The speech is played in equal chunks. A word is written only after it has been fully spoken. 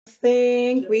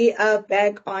think we are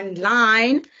back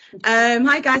online.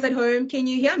 Hi guys at home, can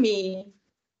you hear me?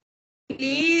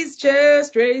 Please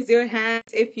just raise your hand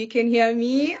if you can hear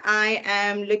me. I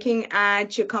am looking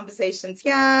at your conversations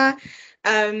here.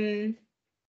 Um,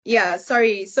 yeah,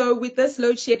 sorry. So with this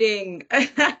load shedding,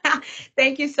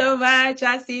 thank you so much.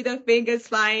 I see the fingers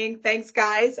flying. Thanks,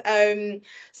 guys.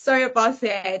 Sorry about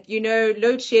that.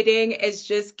 Load shedding is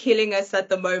just killing us at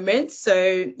the moment.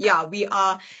 So yeah, we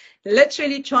are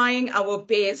literally trying our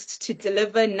best to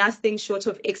deliver nothing short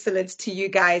of excellence to you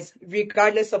guys,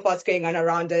 regardless of what's going on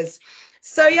around us.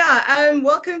 So yeah,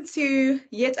 welcome to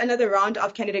yet another round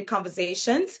of candidate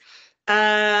conversations.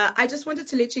 I just wanted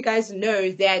to let you guys know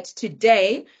that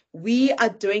today we are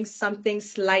doing something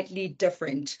slightly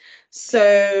different.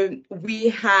 So we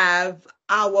have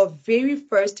our very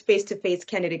first face-to-face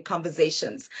candidate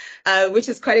conversations, which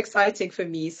is quite exciting for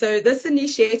me. So this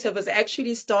initiative was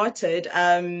actually started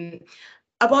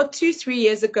about 2-3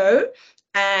 years ago.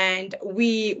 And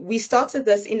we started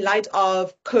this in light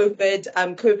of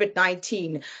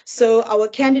COVID-19. So our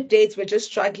candidates were just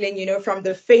struggling, from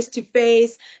the face to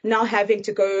face, now having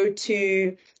to go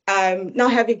to now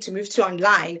having to move to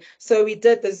online. So we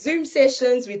did the Zoom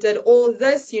sessions, we did all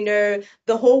this, the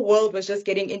whole world was just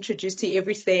getting introduced to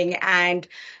everything. And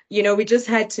we just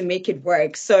had to make it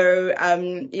work. So,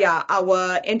 yeah,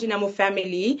 our Endinamo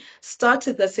family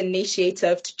started this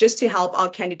initiative just to help our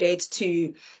candidates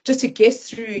just to get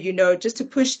through, just to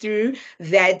push through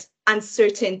that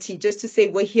uncertainty, just to say,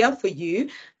 we're here for you.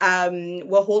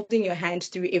 We're holding your hand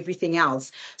through everything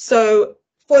else. So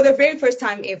for the very first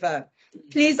time ever,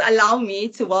 please allow me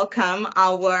to welcome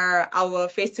our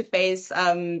face-to-face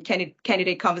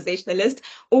candidate conversationalist,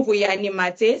 Vuyani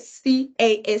Matse,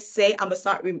 CASA. I must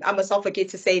not forget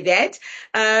to say that.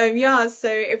 Yeah, so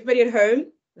everybody at home,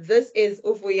 this is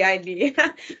Vuyani.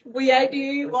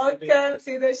 Vuyani, welcome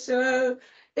to the show.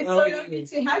 It's so lovely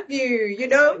to have you,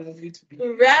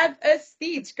 Grab a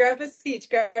seat, grab a seat,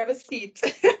 grab a seat.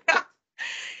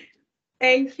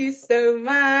 Thank you so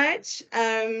much.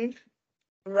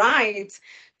 Right.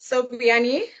 So,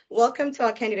 Vuyani, welcome to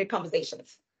our candidate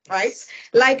conversations. Right.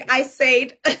 Like I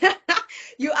said,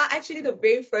 you are actually the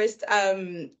very first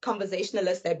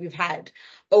conversationalist that we've had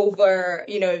over,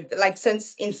 like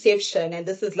since inception. And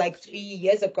this is like 3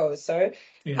 years ago. So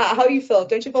how do you feel?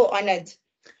 Don't you feel honored?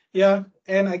 Yeah.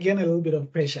 And again, a little bit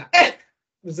of pressure.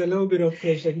 There's a little bit of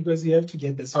pressure because you have to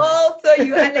get this right. Oh, so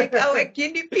you are like our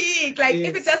guinea pig. Like, yes.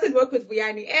 If it doesn't work with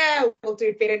Vuyani, we'll do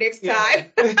it better next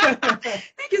time.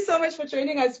 Thank you so much for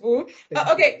joining us, Vu.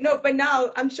 Okay, no, but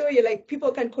now I'm sure you're like,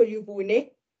 people can call you Vu,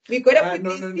 ne? We got to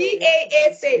put the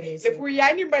CASA, the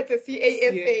Vuyani, but the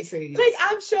CASA. Like,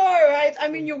 I'm sure, right? I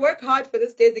mean, you work hard for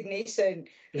this designation.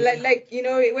 Yeah. Like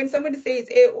when somebody says,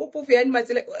 Vuyani,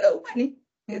 like,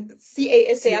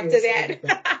 CASA after that.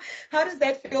 How does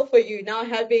that feel for you now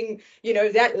having,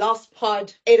 that last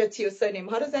part added to your surname?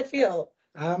 How does that feel?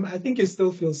 I think it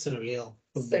still feels surreal.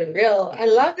 Surreal. I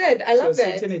love it. I love it. To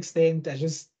a certain extent, I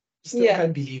just still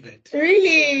can't believe it.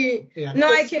 Really? Yeah. No,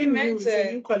 I can imagine. It's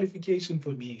a new qualification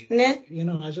for me. Ne?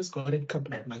 I just got it a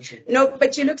couple of months ago. No,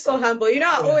 but you look so humble.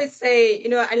 I always say,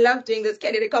 I love doing those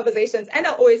candidate conversations. And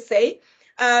I always say,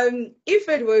 if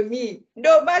it were me,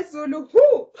 no Mazulu,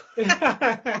 who?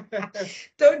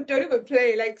 don't even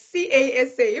play like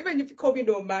CASA. Even if you call me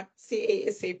Noma,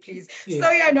 CASA, please. Yeah. So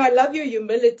I love your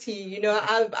humility.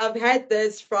 I've had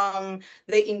this from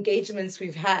the engagements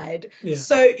we've had. Yeah.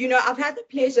 So I've had the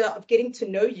pleasure of getting to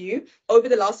know you over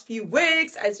the last few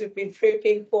weeks as we've been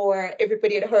prepping for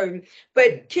everybody at home.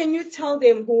 But can you tell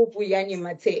them who Vuyani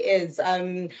Matse is?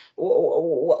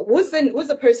 Who's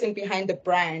the person behind the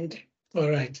brand? All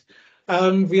right.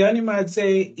 Vuyani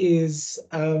Matse is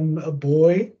a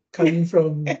boy coming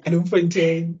from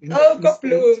Bloemfontein. Oh,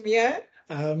 Bloem, yeah?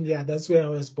 Yeah, that's where I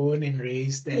was born and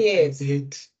raised. And yes. I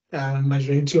did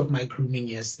majority of my grooming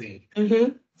years there.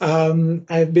 Mm-hmm.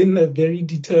 I've been a very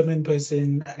determined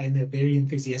person and a very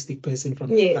enthusiastic person from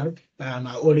the start.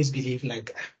 I always believe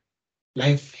like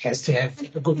life has to have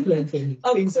a good plan for me.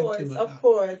 Of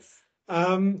course.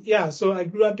 Yeah, so I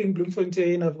grew up in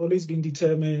Bloemfontein. I've always been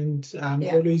determined.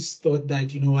 Always thought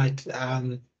that,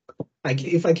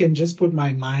 if I can just put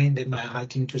my mind and my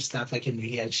heart into stuff, I can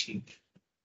really achieve.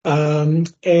 And,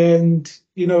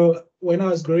 when I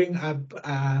was growing up,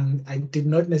 I did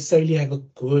not necessarily have a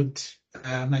good,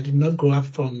 I did not grow up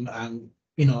from,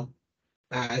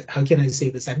 how can I say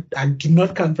this? I do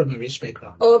not come from a rich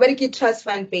background. Oh, but you trust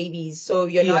fund babies, so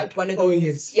you're not one of those. Oh,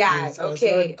 yes. Yeah, yes,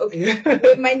 okay.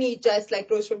 Where money just like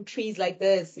grows from trees like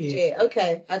this. Yes.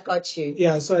 Okay, I got you.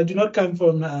 Yeah, so I do not come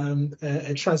from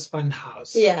a trust fund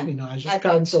house. Yeah. I just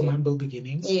come from humble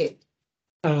beginnings. Yeah.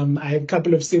 I had a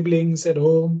couple of siblings at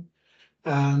home.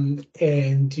 And,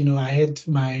 I had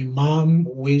my mom,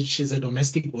 which is a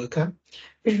domestic worker.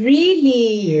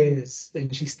 Really? Yes,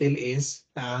 and she still is.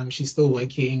 She's still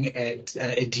working at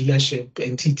a dealership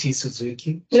in TT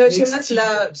Suzuki. No, she must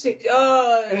love. She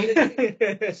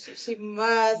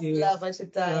must Yes. love what she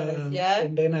does. Yeah.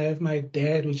 And then I have my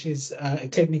dad, which is a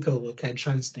technical worker at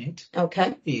Transnet.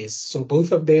 Okay. Yes. So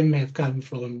both of them have come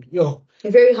from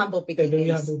very humble beginnings. Very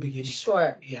humble beginnings.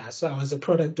 Sure. Yeah. So I was a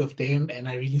product of them, and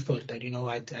I really thought that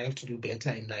I have to do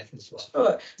better in life as well.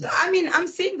 Sure. So, I'm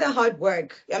seeing the hard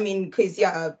work. Because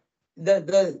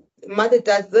the mother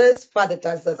does this, father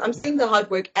does this. I'm seeing the hard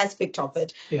work aspect of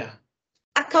it. Yeah.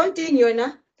 Accounting,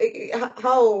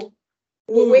 how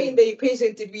where in the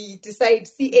equation did we decide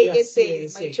CASA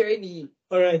is my journey?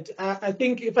 All right. I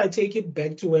think if I take it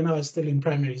back to when I was still in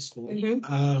primary school,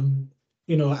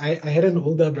 I had an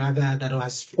older brother that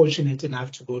was fortunate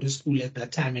enough to go to school at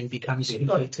that time and become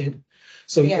educated.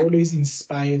 So he always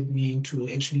inspired me to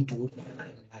actually do better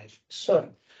in life. Sure.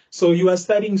 So he was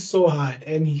studying so hard,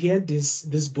 and he had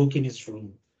this book in his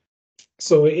room.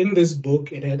 So in this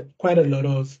book, it had quite a lot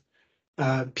of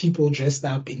people dressed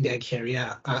up in their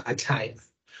career attire.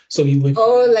 So he would.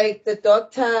 Oh, like the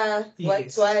doctor,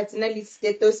 yes. What,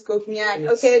 stethoscope, yeah.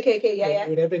 Yes. Okay, yeah.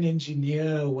 You would have an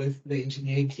engineer with the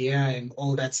engineer gear and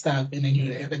all that stuff, and then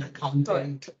you would have an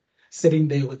accountant sitting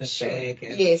there with a bag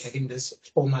and having this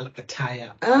formal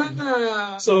attire.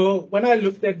 So when I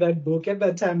looked at that book, at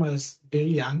that time I was very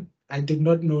young. I did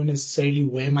not know necessarily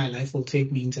where my life will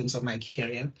take me in terms of my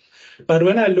career. But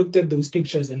when I looked at those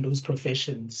pictures and those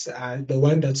professions, the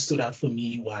one that stood out for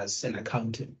me was an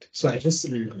accountant. So I just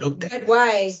looked at it.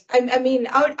 Why?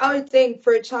 I would think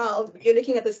for a child, you're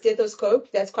looking at the stethoscope,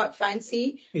 that's quite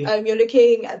fancy. Yeah. You're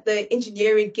looking at the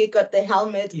engineering gig, got the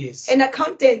helmet. Yes. An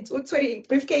accountant, what's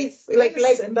briefcase? What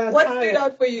stood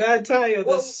out for you? That attire.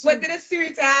 What did it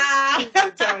suit?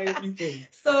 Everything.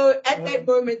 So at that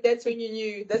moment, that's when you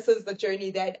knew this is the journey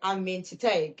that I'm meant to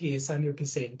take. Yes,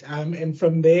 100%. And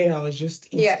from there, I was just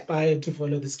inspired to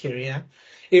follow this career,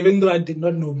 even though I did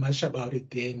not know much about it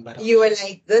then. But you were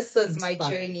like, "This is my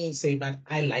journey." Say, but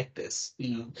I like this,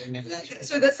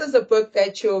 So this is a book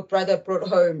that your brother brought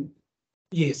home.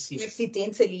 Yes.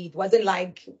 Accidentally, it wasn't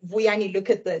like Vuyani, look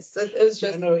at this. It was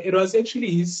just no. It was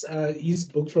actually his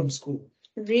book from school.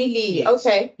 Really? Yes.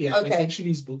 Okay. Yeah. Okay. It was actually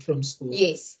his book from school.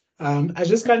 Yes. I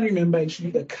just can't remember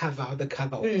actually the cover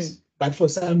was. But for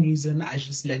some reason, I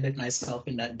just landed myself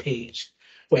in that page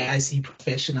where I see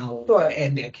professionals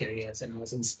and their careers, and I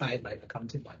was inspired by the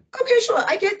accounting one. Okay, sure.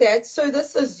 I get that. So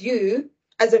this is you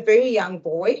as a very young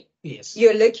boy. Yes.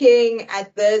 You're looking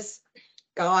at this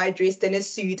guy dressed in a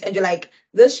suit, and you're like,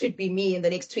 this should be me in the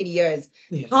next 20 years.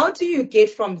 Yes. How do you get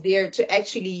from there to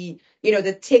actually,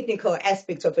 the technical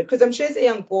aspects of it? Because I'm sure as a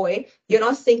young boy, you're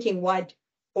not thinking what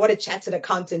a chartered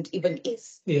accountant even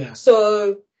is. Yeah.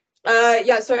 So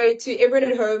sorry to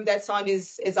everyone at home, that sound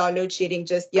is our load shedding.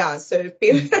 So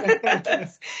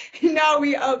now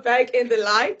we are back in the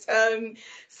light.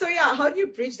 How do you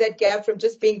bridge that gap from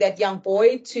just being that young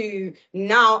boy to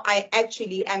now I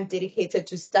actually am dedicated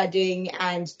to studying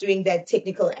and doing that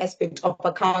technical aspect of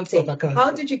accounting? How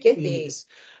did you get there?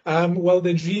 Well,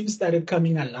 the dream started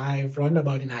coming alive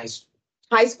roundabout in high school.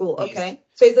 High school, okay. Yes.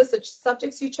 So is this the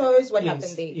subjects you chose? What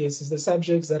happened there? Yes, it's the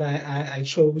subjects that I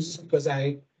chose because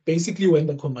I basically went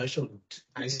the commercial route.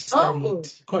 I studied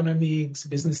economics,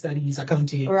 business studies,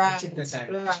 accounting. Right.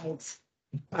 When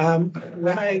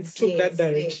I took that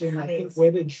direction, I think where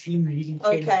the dream really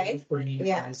came for me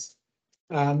was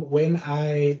when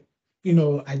I,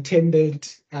 attended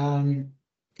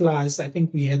class. I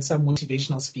think we had some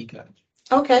motivational speaker.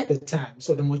 Okay. At the time.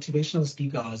 So the motivational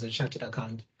speaker was a chartered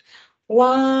accountant.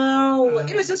 Wow.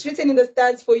 It was just written in the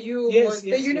stars for you. Yes,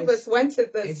 the universe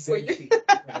wanted this for you.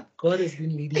 God has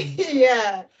been leading.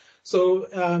 Yeah. So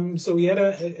we had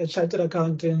a chartered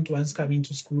accountant once coming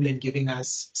to school and giving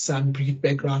us some brief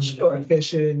background on the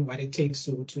profession, what it takes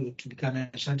to become a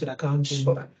chartered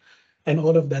accountant, and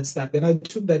all of that stuff. Then I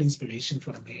took that inspiration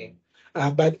from him.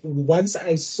 But once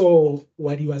I saw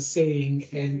what he was saying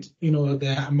and,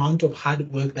 the amount of hard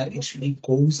work that actually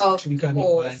goes to becoming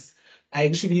one, I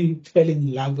actually fell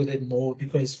in love with it more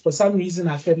because for some reason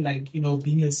I felt like,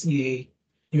 being a CA,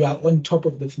 you are on top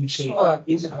of the food chain. Sure.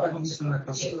 So the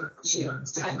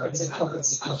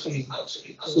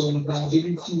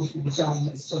ability to become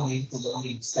a CA for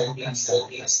me.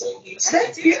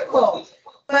 That's beautiful.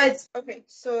 But okay,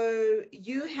 so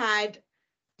you had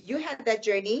that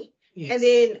journey. Yes. And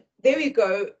then there we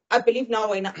go. I believe now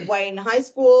we're in high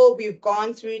school, we've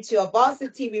gone through to a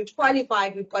varsity, we've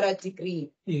qualified, we've got a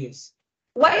degree. Yes.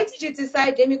 Why did you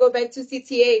decide, let me go back to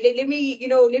CTA? Let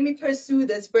me pursue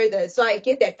this further. So I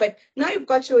get that. But now you've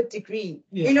got your degree.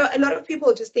 Yeah. A lot of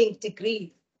people just think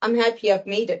degree. I'm happy I've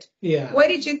made it. Yeah. Why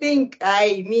did you think,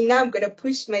 now I'm going to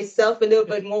push myself a little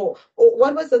bit more? Or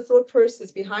what was the thought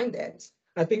process behind that?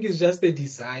 I think it's just the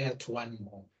desire to want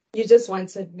more. You just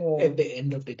wanted more. At the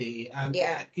end of the day.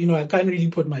 Yeah. I can't really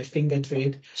put my finger to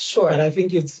it. Sure. But I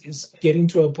think it's getting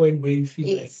to a point where you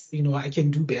feel like, I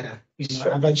can do better.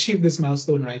 Sure. I've achieved this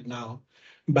milestone right now.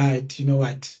 But you know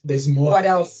what? There's more. What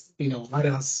else? What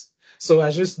else? So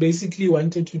I just basically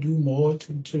wanted to do more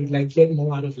to like get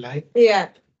more out of life. Yeah.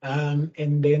 And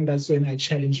then that's when I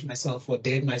challenged myself or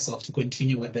dared myself to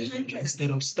continue with it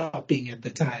instead of stopping at the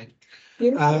time.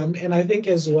 And I think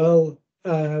as well,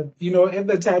 at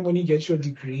the time when you get your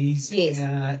degrees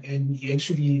and you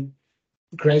actually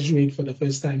graduate for the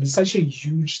first time, it's such a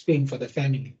huge thing for the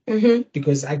family. Mm-hmm.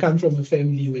 Because I come from a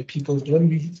family where people don't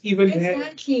really even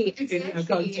have any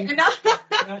accounting.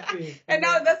 And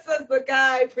now this is the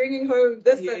guy bringing home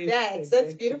this and that. Exactly.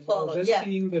 That's beautiful. Just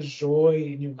seeing the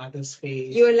joy in your mother's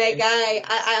face. You're like,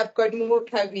 I've got more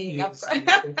coming. Yes,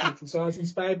 definitely. So I was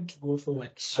inspired to go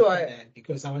forward. Sure. After that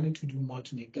because I wanted to do more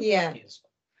to make it. Yeah.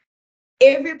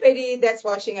 Everybody that's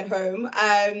watching at home,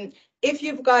 if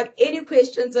you've got any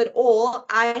questions at all,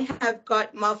 I have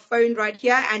got my phone right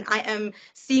here and I am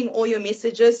seeing all your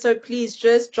messages. So please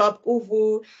just drop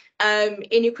Uvu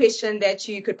any question that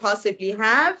you could possibly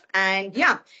have. And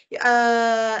yeah,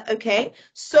 okay.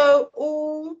 So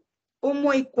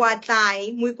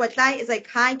Muikwatlai is like,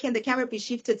 hi, can the camera be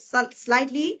shifted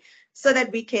slightly so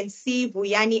that we can see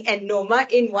Vuyani and Noma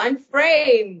in one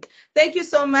frame? Thank you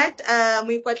so much,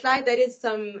 Muikwatlai. That is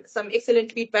some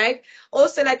excellent feedback.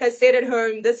 Also, like I said at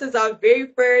home, this is our very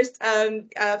first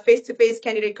face-to-face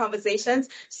candidate conversations.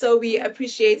 So we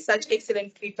appreciate such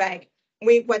excellent feedback.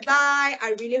 Muikwatlai,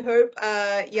 I really hope,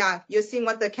 you're seeing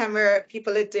what the camera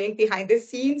people are doing behind the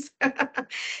scenes.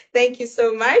 Thank you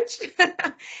so much.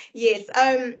 Yes.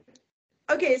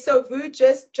 Okay, so Vu,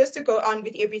 just to go on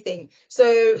with everything.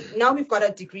 So now we've got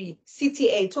a degree,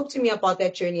 CTA. Talk to me about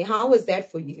that journey. How was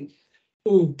that for you?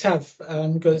 Oh, tough.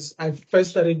 Because I first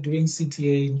started doing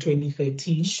CTA in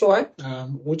 2013. Sure.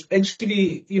 Which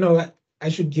actually, I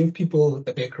should give people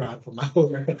the background for my whole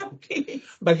life. Okay.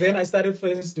 But then I started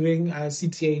first doing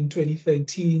CTA in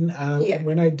 2013. And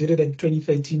when I did it in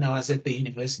 2013, I was at the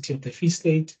University of the Free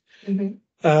State.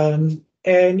 Mm-hmm.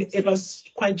 And it was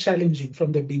quite challenging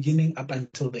from the beginning up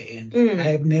until the end. I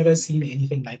have never seen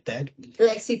anything like that.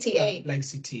 Like CTA? Like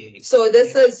CTA. So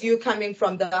this is you coming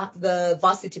from the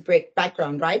varsity break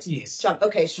background, right? Yes.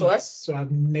 Okay, sure. Yes. So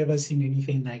I've never seen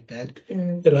anything like that.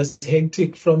 It was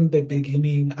hectic from the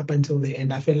beginning up until the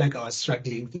end. I felt like I was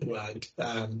struggling throughout.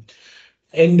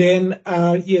 And then,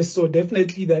 so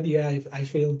definitely that year I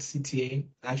failed CTA.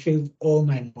 I failed all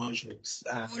my modules.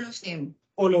 All of them?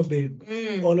 All of them.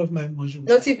 All of my modules.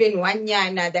 Not even 1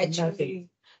 year now that nothing.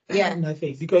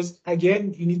 Nothing. Because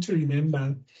again, you need to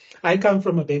remember, I come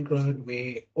from a background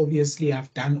where obviously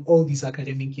I've done all these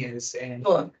academic years and,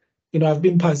 I've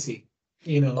been passing.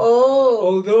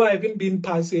 Although I haven't been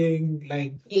passing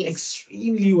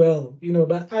extremely well,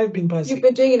 but I've been passing. You've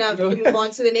been doing enough to move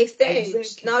on to the next stage.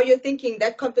 Exactly. Now you're thinking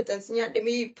that competence, let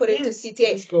me put it to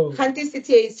CTA. Let's go. Hunting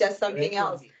CTA is just something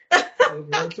else.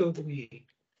 That told me.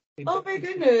 Oh my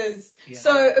goodness. Yeah.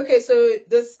 So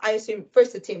this, I assume,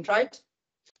 first attempt, right?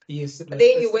 Yes.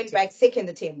 Then you went back second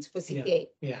attempt for CTA.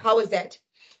 Yeah. How was that?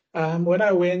 When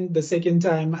I went the second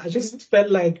time, I just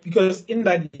felt like, because in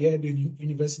that year, the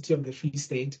University of the Free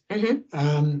State,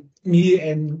 me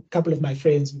and a couple of my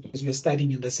friends, because we were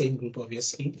studying in the same group,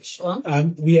 obviously,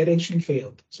 we had actually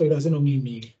failed. So it wasn't only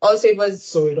me. Also, it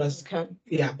was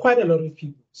quite a lot of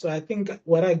people. So I think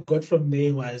what I got from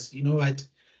there was,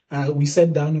 we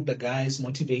sat down with the guys,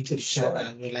 motivated each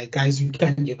other. We're like, guys, you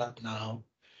can't give up now.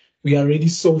 We are already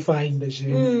so far in the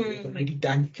journey. We've already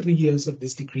done 3 years of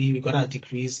this degree. We got our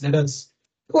degrees. Let us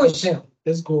push.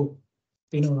 Let's go.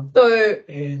 So,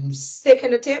 and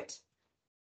second attempt?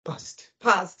 Passed.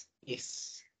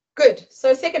 Yes. Good.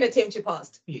 So second attempt you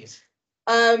passed. Yes.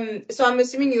 So I'm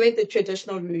assuming you went the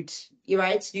traditional route. You're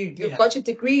right. You've got your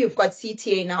degree. You've got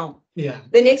CTA now. Yeah.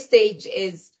 The next stage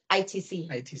is ITC.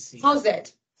 ITC. How's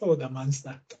that? Oh, the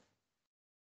monster.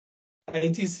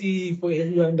 ITC, for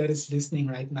everyone that is listening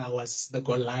right now, was the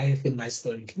Goliath in my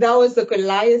story. That was the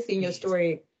Goliath in your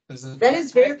story. That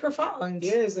is very profound.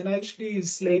 Yes, and I actually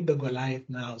slayed the Goliath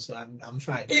now, so I'm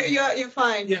fine. You're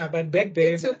fine. Yeah, but back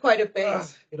then, it took quite a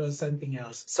bit. It was something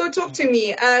else. So talk to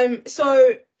me.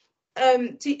 To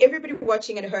everybody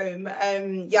watching at home,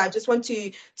 I just want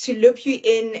to loop you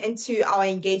into our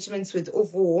engagements with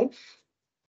Uvu.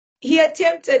 he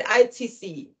attempted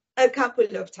ITC a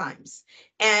couple of times,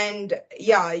 and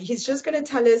yeah, he's just going to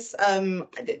tell us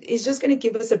he's just going to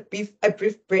give us a brief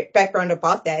background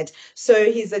about that.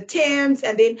 So his attempts,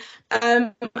 and then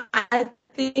I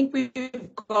think we've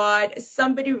got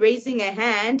somebody raising a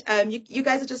hand. You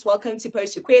guys are just welcome to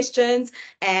post your questions,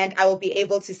 and I will be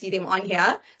able to see them on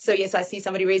here. So yes, I see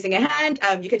somebody raising a hand.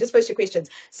 You can just post your questions.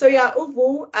 So yeah,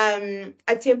 Uvu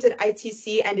attempted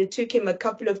ITC, and it took him a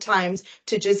couple of times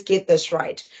to just get this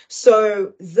right.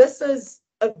 So this is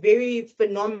a very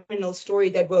phenomenal story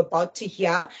that we're about to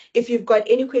hear. If you've got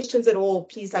any questions at all,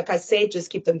 please, like I said, just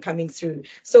keep them coming through.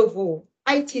 So Vu,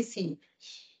 ITC,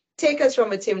 take us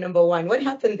from attempt number one. What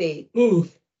happened there?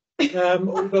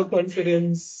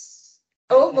 Overconfidence.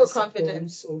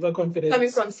 Overconfidence. Overconfidence.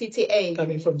 Coming from CTA.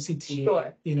 Coming from CTA.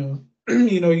 Sure. You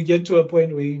get to a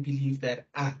point where you believe that,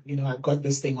 I've got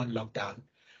this thing on lockdown.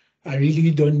 I really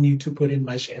don't need to put in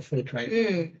much effort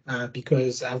right now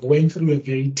because I've went through a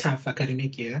very tough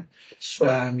academic year. Sure.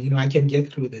 I can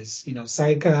get through this.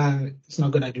 Psycha is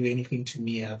not going to do anything to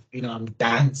me. I'm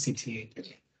done CTA.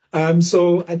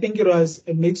 So I think it was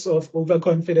a mix of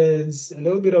overconfidence, a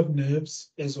little bit of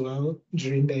nerves as well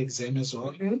during the exam as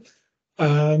well.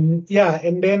 And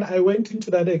then I went into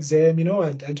that exam.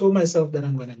 I told myself that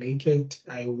I'm going to make it.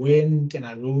 I went and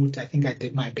I wrote. I think I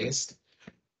did my best.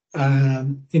 I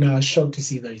was shocked to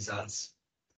see the results.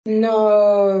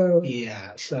 No.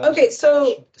 Yeah. Okay,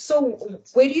 so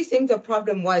where do you think the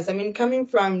problem was? I mean, coming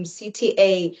from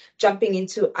CTA, jumping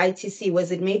into ITC,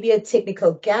 was it maybe a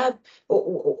technical gap?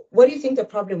 What do you think the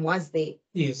problem was there?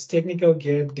 Yes, technical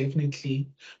gap, definitely.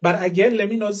 But again, let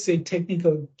me not say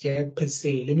technical gap per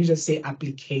se. Let me just say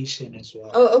application as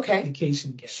well. Oh, okay.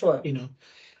 Application gap. Sure.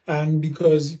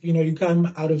 Because you come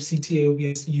out of CTA,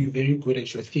 obviously you're very good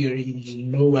at your theory. You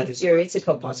know what is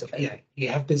theoretical part of it. Yeah, you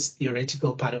have this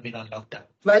theoretical part of it on lockdown.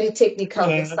 Very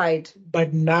technical side.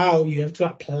 But now you have to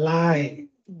apply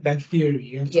that theory.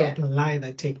 You have to apply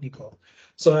that technical.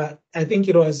 So I think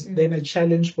it was then a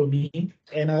challenge for me.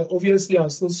 And obviously I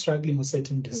was still struggling with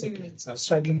certain disciplines. I was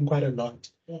struggling quite a lot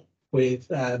with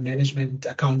management,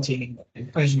 accounting,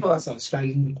 and finance. I was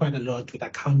struggling quite a lot with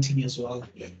accounting as well.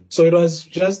 So it was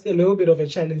just a little bit of a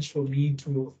challenge for me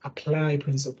to apply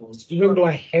principles. Even though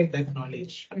I had that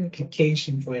knowledge,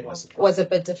 application for it was a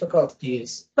bit difficult.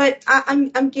 Yes. But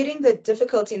I'm getting the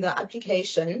difficulty in the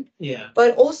application. Yeah.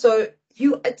 But also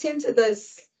you attempted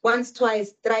this once,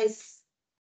 twice, thrice,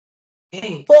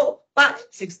 4, 5,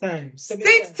 6 times.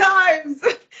 6 times.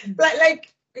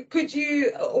 like could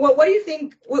you what do you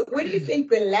think where do you think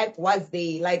the lag was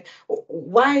there? Like,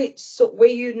 why? So were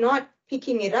you not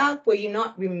picking it up? Were you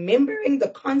not remembering the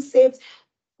concepts?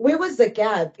 Where was the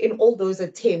gap in all those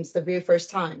attempts the very first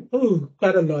time? Oh,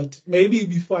 quite a lot. Maybe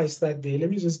before I start there, let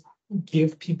me just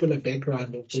give people a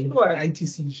background of the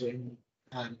ITC journey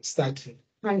started.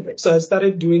 100. So I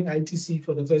started doing ITC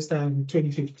for the first time in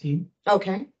 2015.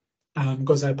 Okay.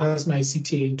 Because I passed my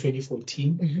CTA in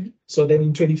 2014. So then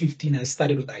in 2015, I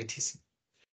started with ITC.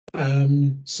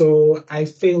 So I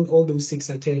failed all those 6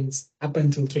 attempts up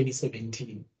until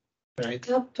 2017, right?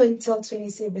 Up until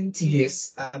 2017.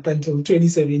 Yes, up until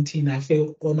 2017, I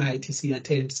failed all my ITC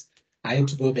attempts. I had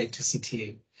to go back to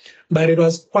CTA. But it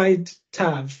was quite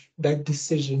tough, that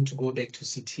decision to go back to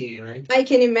CTA, right? I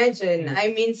can imagine. I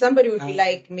mean, somebody would be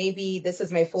like, maybe this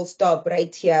is my full stop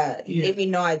right here. Yeah. Maybe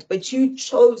not. But you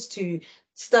chose to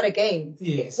start again.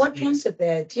 Yes. What prompted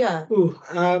that? Yeah.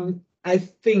 I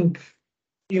think,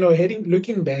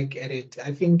 looking back at it,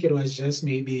 I think it was just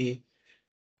maybe,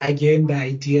 again, the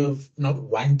idea of not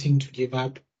wanting to give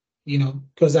up,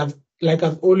 because I've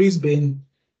always been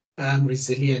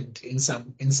resilient in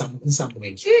some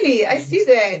ways. Really, I see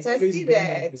that. I see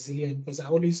that. Resilient because I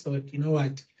always thought,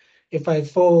 what, if I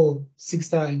fall 6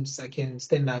 times, I can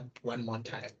stand up one more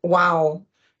time. Wow.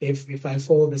 If I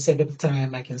fall the 7th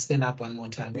time, I can stand up one more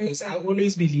time. Because I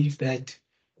always believe that,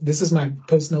 this is my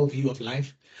personal view of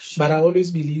life, but I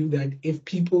always believe that if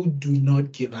people do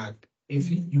not give up, if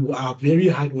you are very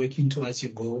hardworking towards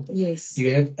your goal, yes,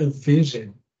 you have a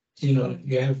vision,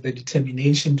 you have the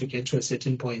determination to get to a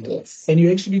certain point, yes, and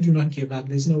you actually do not give up,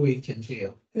 there's no way you can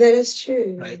fail. That is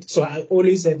true. Right. So I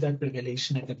always had that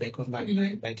revelation at the back of my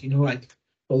mind that,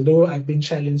 although I've been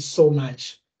challenged so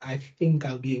much, I think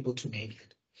I'll be able to make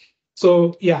it.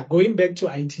 So yeah, going back to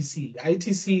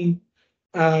ITC,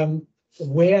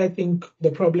 where I think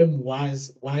the problem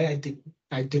was, why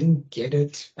I didn't get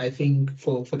it, I think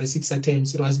for the 6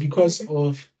 attempts, it was because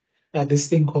of this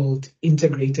thing called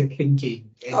integrated thinking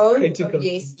and critical.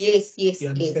 Yes. You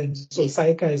understand? So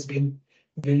Psycha has been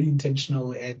very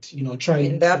intentional at, trying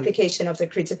in the application of the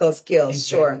critical skills.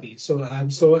 Exactly. Sure.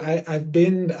 So I've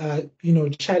been,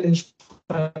 challenged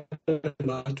quite a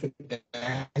lot with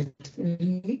that.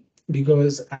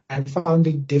 Because I found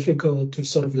it difficult to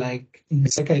sort of like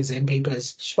check exam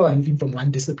papers, Sure. moving from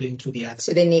one discipline to the other,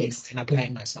 to the next, and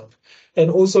applying myself.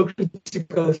 And also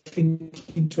critical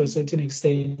thinking to a certain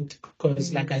extent,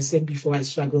 because like I said before, I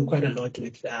struggle quite a lot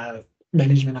with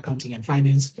management, accounting, and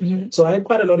finance. So I had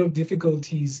quite a lot of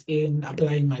difficulties in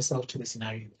applying myself to the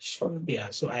scenario. Sure.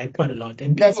 Yeah, so I had quite a lot.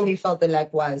 And that's what you felt the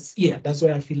lack was. Yeah, that's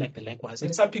where I feel like the lack was.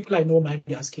 And some people I know might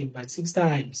be asking, but 6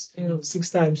 times, 6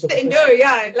 times. No,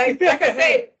 yeah, like I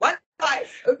said, 1 time,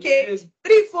 okay, yes.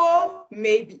 3, 4,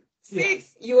 maybe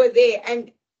 6, you were there, and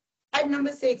at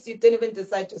number 6, you didn't even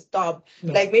decide to stop.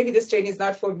 No. Like maybe this training is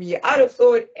not for me. I'd have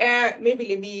thought, maybe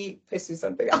let me pursue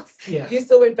something else. Yeah. You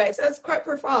still went back, so that's quite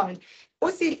profound.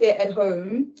 Osife at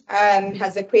home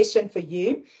has a question for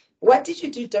you. What did you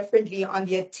do differently on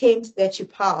the attempt that you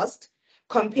passed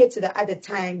compared to the other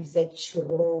times that you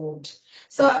rolled?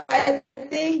 So I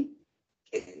think,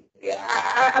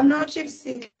 I'm not sure if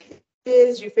it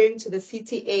is referring to the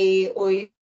CTA or even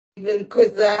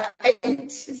because the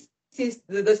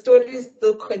story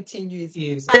still continues.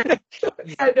 Yes. I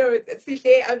know,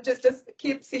 CJ, I'm just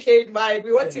keep CJ in mind.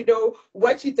 We want to know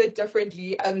what you did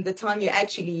differently the time you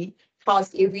actually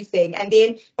passed everything. And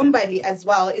then Umbali as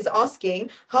well is asking,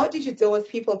 how did you deal with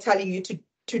people telling you to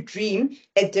dream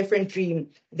a different dream,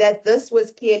 that this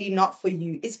was clearly not for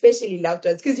you, especially loved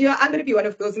ones? Because I'm going to be one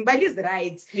of those. Umbali is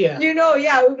right. Yeah.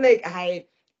 I'm like, hi.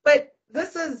 But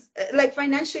this is like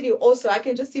financially also, I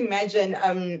can just imagine,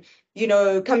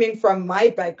 coming from my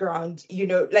background,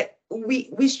 like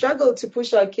we struggle to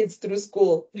push our kids through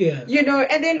school. Yeah.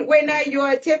 And then when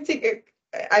you're attempting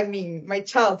my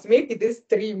child, maybe this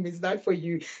dream is not for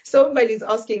you. Somebody's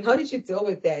asking, how did you deal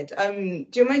with that?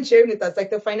 Do you mind sharing with us, like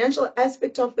the financial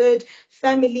aspect of it,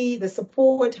 family, the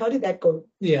support? How did that go?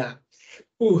 Yeah.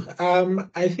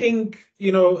 I think,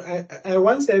 I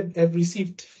once have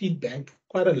received feedback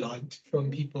quite a lot from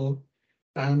people.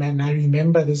 And I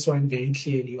remember this one very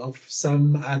clearly of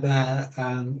some other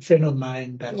friend of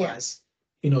mine that was,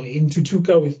 in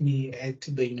Tutuka with me at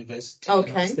the university.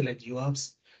 Okay. Still at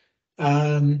UOPS.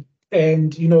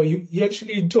 And he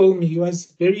actually told me, he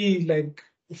was very like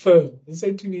firm. He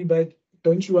said to me, but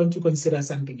don't you want to consider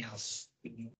something else?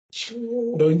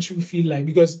 Don't you feel like,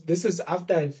 because this is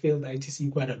after I failed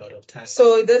ITC quite a lot of times.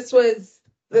 So this was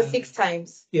the 6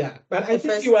 times. Yeah, but I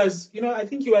think he was, I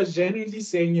think he was genuinely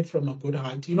saying it from a good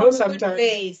heart.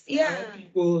 Sometimes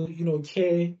people,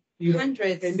 care,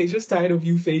 hundreds, and they're just tired of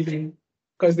you failing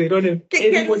because they don't have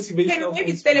any motivation. Can we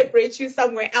maybe celebrate you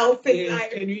somewhere else in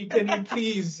life? Can we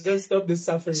please just stop the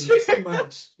suffering so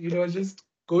much? Just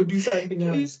go do something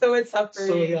else. So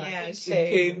suffering. So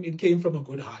it came from a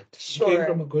good heart. Sure. It came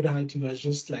from a good heart. He was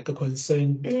just like a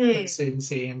concerned person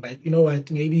saying, but you know what,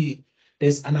 maybe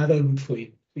there's another route for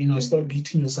you. Stop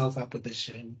beating yourself up with this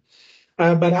shame.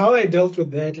 But how I dealt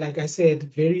with that, like I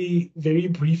said, very, very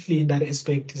briefly in that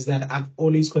aspect, is that I've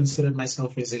always considered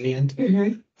myself resilient.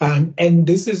 And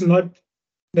this is not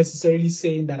necessarily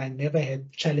saying that I never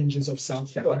had challenges of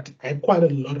self-doubt. Sure. I had quite a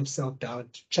lot of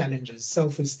self-doubt challenges,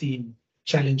 self-esteem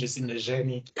challenges in the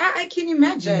journey. I can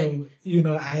imagine.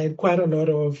 I had quite a lot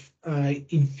of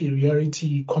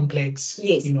inferiority complex.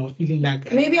 Yes. Feeling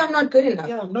like maybe I'm not good enough.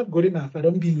 Yeah, I'm not good enough. I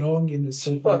don't belong in the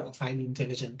circle of highly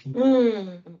intelligent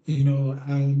people.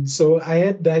 So I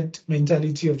had that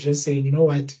mentality of just saying, you know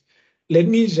what, let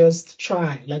me just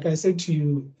try. Like I said to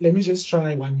you, let me just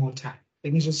try one more time.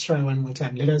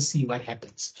 Let us see what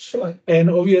happens. Sure. And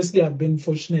obviously, I've been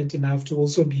fortunate enough to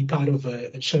also be part of a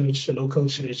church, a local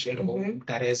church at home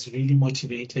that has really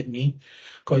motivated me.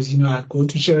 Because, I go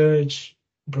to church,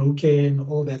 broken,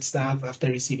 all that stuff after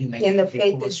receiving that. And the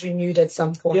faith is renewed at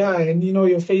some point. Yeah, and,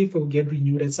 your faith will get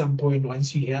renewed at some point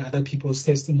once you hear other people's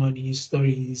testimonies,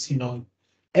 stories,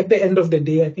 At the end of the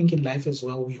day, I think in life as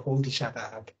well, we hold each other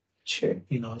up. Sure.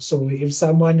 So if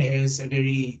someone has a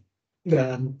very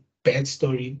bad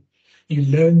story, you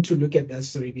learn to look at that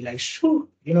story and be like, sure,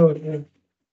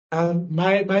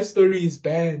 my story is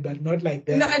bad, but not like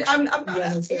that. No,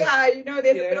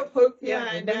 there's a bit of hope.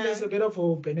 And then there's a bit of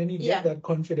hope, and then you get that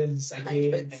confidence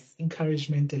again, and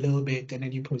encouragement a little bit, and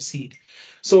then you proceed.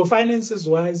 So finances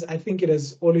wise, I think it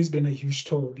has always been a huge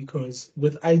toll, because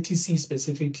with ITC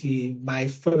specifically, my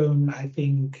firm, I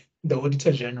think the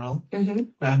Auditor General,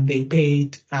 they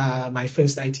paid my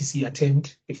first ITC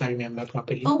attempt, if I remember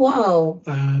properly. Oh, wow.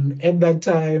 At that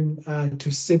time,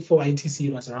 to sit for ITC,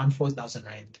 it was around 4,000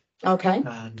 Rand. Okay.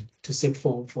 To sit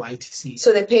for ITC.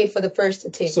 So they paid for the first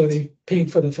attempt. So they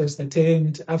paid for the first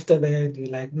attempt. After that, you're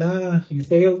like, nah, you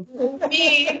failed.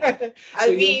 You have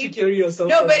to carry yourself.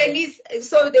 No, but at least,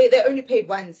 so they only paid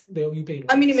once. They only paid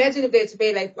once. I mean, imagine if they had to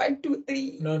pay like 1, 2,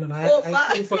 3. No, I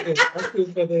feel for them. I feel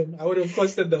for them. I would have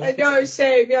costed them. No,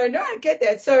 shame. Yeah, no, I get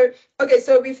that. So, okay,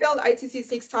 so we failed ITC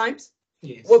 6 times.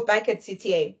 Yes. We're back at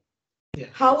CTA. Yeah.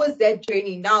 How was that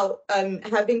journey now,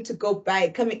 having to go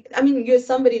back? I mean, you're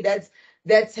somebody that's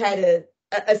had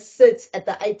a sit at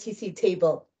the ITC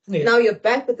table. Yeah. Now you're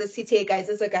back with the CTA guys.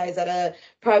 These are guys that are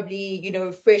probably,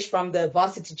 fresh from the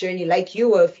varsity journey like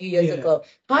you were a few years ago.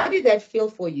 How did that feel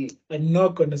for you? A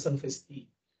knock on the self-esteem.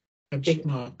 A big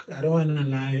knock. I don't want to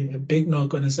lie. A big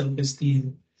knock on the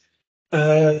self-esteem.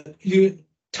 You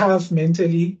tough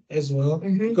mentally as well,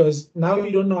 because now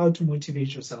you don't know how to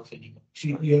motivate yourself anymore.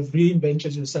 You have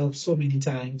reinvented yourself so many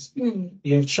times.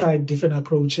 You have tried different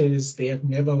approaches. They have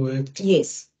never worked.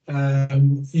 Yes. You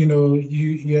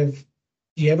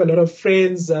have a lot of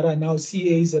friends that are now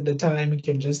CAs at the time. You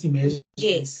can just imagine.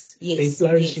 Yes. They're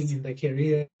flourishing in their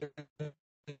career.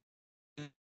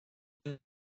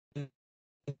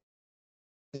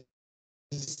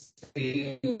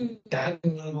 They're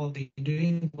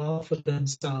doing well for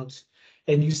themselves,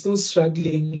 and you're still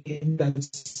struggling in that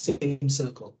same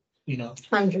circle,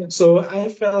 100. So I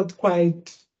felt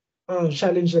quite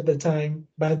challenged at the time,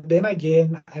 but then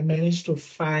again, I managed to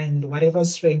find whatever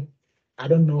strength. I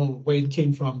don't know where it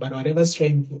came from, but whatever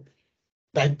strength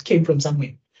that came from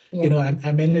somewhere. Yeah.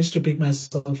 I managed to pick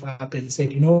myself up and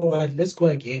said, you know what, let's go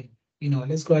again.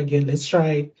 Let's go again. Let's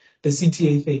try the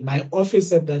CTA thing. My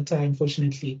office at that time,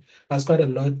 fortunately, was quite a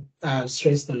lot,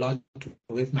 stressed a lot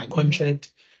with my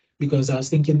contract, because I was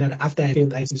thinking that after I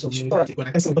failed IC, when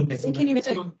I cancelled maybe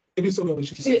so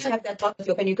you have that thought of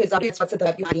your opinion, because that's what's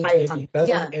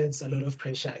that adds a lot of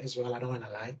pressure as well. I don't want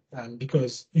to lie,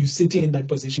 because you're sitting in that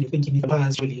position, you're thinking if the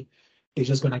pass really, they're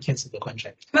just going to cancel the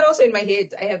contract. But also in my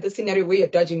head, I have the scenario where you're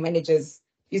dodging managers.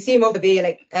 You see him over there,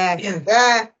 like,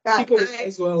 people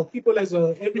as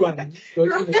well, everyone.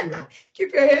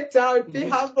 Keep your head down, be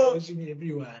humble.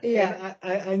 Everyone. Yeah.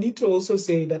 And I need to also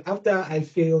say that after I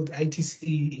failed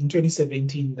ITC in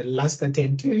 2017, the last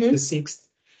attempt, the 6th,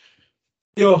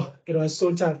 it was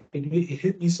so tough. It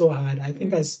hit me so hard. I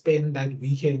think I spent that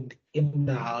weekend in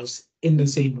the house, in the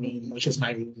same room, which is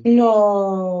my room.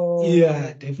 No.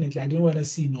 Yeah, definitely. I didn't want to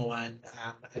see no one.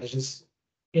 I just,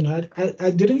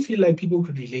 I didn't feel like people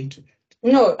could relate to that.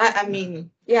 No, I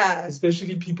mean, yeah.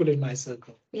 Especially people in my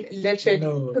circle.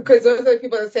 Literally. Because those are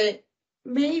people that say,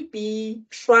 maybe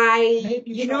try,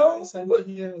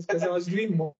 something else. Because I was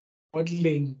doing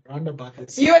modeling round about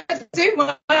this. You were doing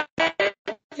modeling?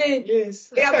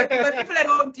 Yes. Yeah, but people at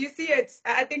home, do you see it?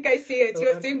 I think I see it.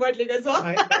 You're doing modeling as well.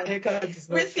 My haircut is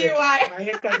not fresh. We see why. My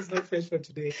haircut is not fresh for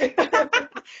today.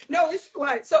 No, we see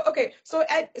why. So, okay. So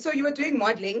you were doing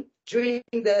modeling during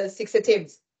the 6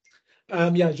 attempts?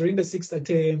 During the 6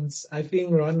 attempts, I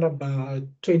think around about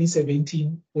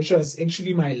 2017, which was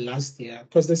actually my last year,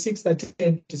 because the 6th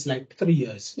attempt is like 3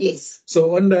 years. Yes.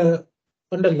 So on the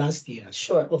last year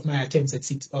sure. of my attempts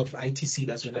at of ITC,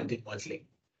 that's when I did modeling.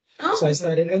 Oh. So I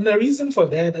started, and the reason for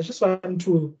that, I just want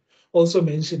to also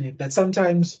mention it, that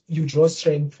sometimes you draw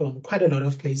strength from quite a lot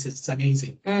of places. It's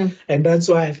amazing. And that's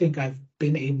why I think I've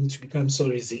been able to become so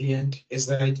resilient, is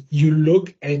that you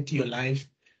look at your life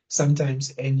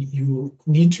sometimes and you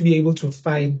need to be able to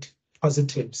find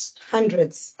positives.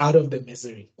 Hundreds. Out of the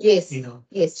misery. Yes.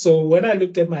 Yes. So when I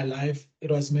looked at my life, it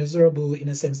was miserable in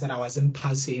a sense that I wasn't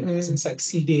passing, I wasn't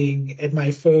succeeding. At my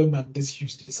firm, I'm this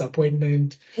huge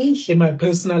disappointment. In my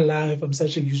personal life, I'm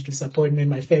such a huge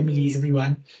disappointment, my family,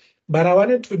 everyone. But I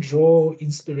wanted to draw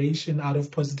inspiration out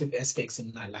of positive aspects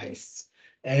in my life.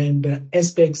 And the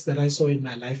aspects that I saw in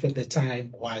my life at the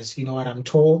time was, I'm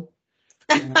tall.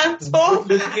 I'm tall.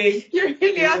 You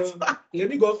really are tall. Let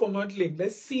me go for modeling.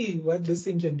 Let's see what this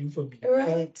thing can do for me.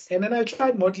 Right. And then I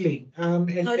tried modeling. And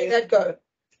how did that go?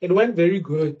 It went very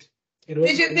good.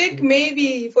 Did you think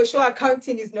maybe for sure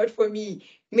accounting is not for me?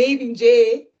 Maybe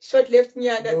Jay short left me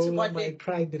and that's modeling. My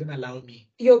pride didn't allow me.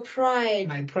 Your pride.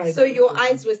 My pride. So your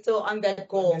eyes were still on that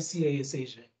goal. CAS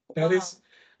Asia.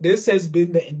 This has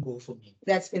been the end goal for me.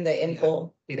 That's been the end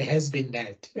goal. It has been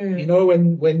that.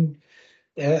 When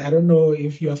I don't know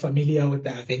if you are familiar with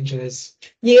the Avengers.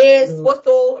 Yes,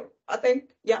 I think.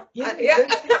 Yeah.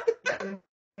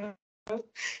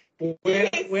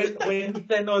 When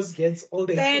Thanos gets all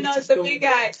the big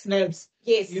guy snaps.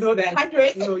 Yes. You know that.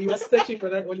 100. He was searching for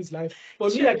that all his life. For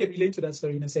me, I can relate to that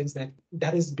story in a sense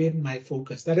that has been my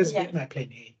focus. That has been my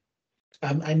plan A.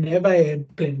 I never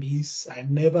had plan Bs. I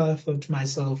never thought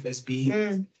myself as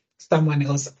being someone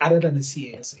else other than the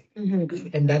CSA.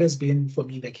 And that has been, for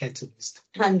me, the catalyst.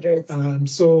 Hundreds.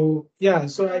 So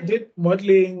I did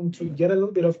modeling to get a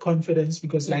little bit of confidence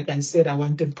because, like I said, I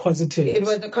wanted positive. It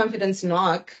was the confidence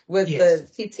knock with the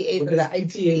CTA and the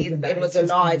ITC. It was a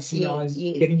lot. I was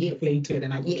getting deflated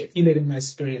and I could feel it in my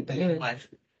spirit that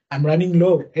I'm running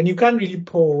low. And you can't really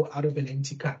pour out of an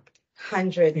empty cup.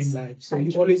 Hundreds. In life. So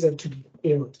you always have to be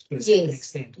filled to a certain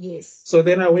extent. Yes. So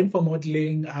then I went for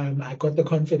modeling. I got the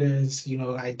confidence.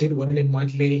 I did well in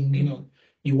modeling.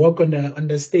 You walk on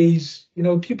the stage.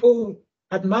 People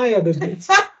admire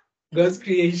God's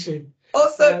creation.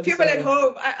 Also, people at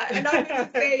home, I know what to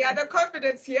say. The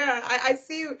confidence here. I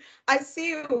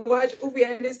see what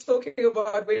Vuyani is talking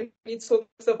about when he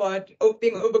talks about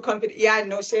being overconfident. Yeah,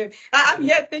 no shame. I'm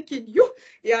here thinking you.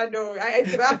 Yeah, no, I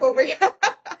drop over here.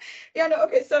 Yeah, no.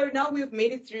 Okay, so now we've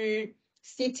made it through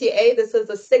CTA. This is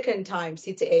the second time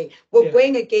CTA. We're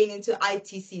going again into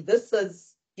ITC. This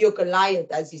is your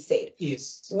Goliath, as you said.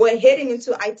 Yes. We're heading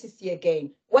into ITC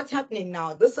again. What's happening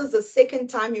now? This is the second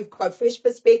time you've got fresh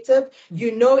perspective.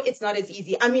 It's not as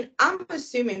easy. I mean, I'm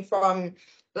assuming from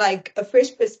like a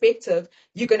fresh perspective,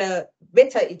 you're going to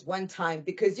better it one time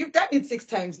because you've done it 6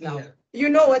 times now. Yeah. You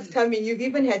know what's coming. You've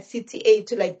even had CTA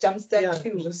to like jumpstart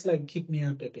you. Just like kick me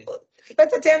up a bit.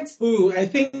 First attempt. I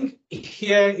think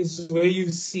here is where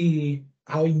you see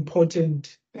how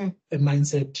important a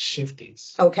mindset shift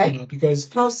is. Okay. Because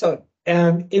how so?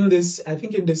 In this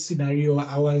scenario,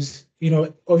 I was,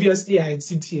 obviously I had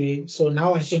CTA. So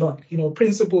now I think,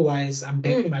 principle wise, I'm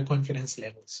back to my confidence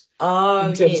levels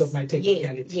in terms of my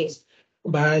technicalities. Yes.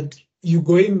 But you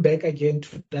going back again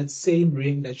to that same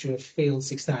ring that you have failed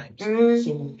 6 times.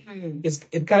 So it's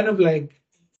kind of like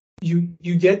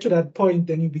you get to that point,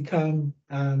 then you become,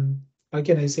 how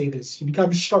can I say this? You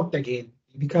become shocked again.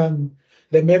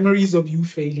 The memories of you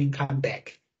failing come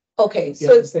back. Okay,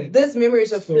 so these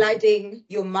memories of flooding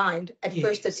your mind at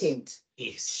first attempt.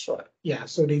 Yes. Sure. Yeah,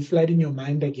 so they flood in your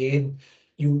mind again.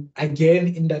 You again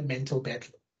in that mental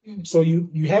battle. So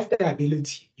you have the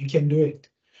ability, you can do it.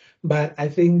 But I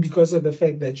think because of the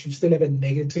fact that you still have a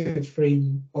negative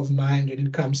frame of mind when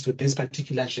it comes to this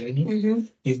particular journey,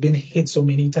 you've been hit so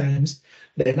many times,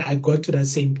 then I got to that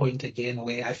same point again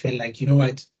where I felt like, you know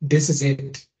what, this is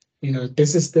it.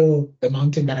 This is still the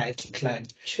mountain that I have to climb.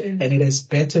 True. And it has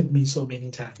battered me so many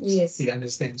times. Yes. You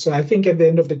understand? So I think at the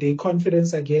end of the day,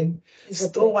 confidence again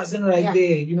still wasn't right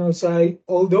there. So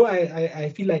although I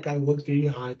feel like I worked very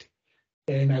hard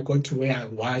and I got to where I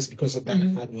was because of that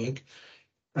hard work,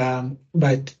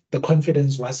 but the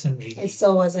confidence wasn't really. It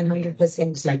still wasn't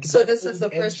 100%. So this is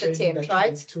the first attempt,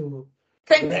 right?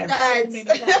 Thanks,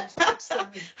 guys.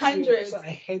 100. So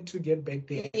I had to get back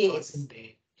there. Yes. I wasn't there.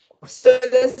 So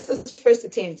this is first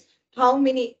attempt. How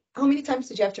many times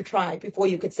did you have to try before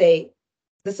you could say,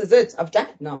 this is it, I've done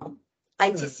it now?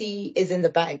 ITC is in the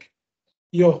bag.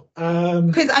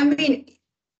 Because I'm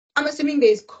assuming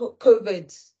there's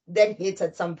COVID that hit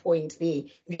at some point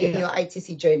in your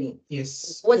ITC journey.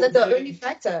 Yes. Was that the only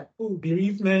factor?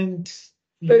 Bereavement.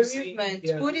 Bereavement.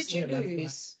 Who did you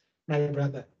lose? My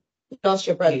brother. You lost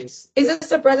your brother. Yes. Is this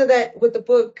the brother that with the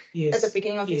book at the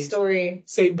beginning of the story?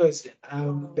 Same person.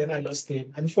 Then I lost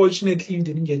him. Unfortunately, he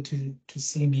didn't get to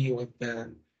see me with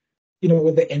the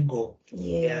with the end goal.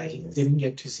 Yeah, he didn't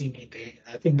get to see me there.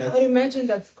 I think that. I would imagine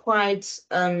that's quite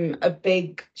a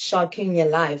big shock in your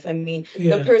life. I mean,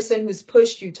 the person who's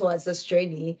pushed you towards this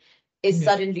journey is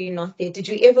suddenly not there. Did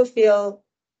you ever feel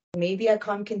maybe I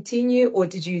can't continue, or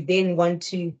did you then want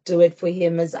to do it for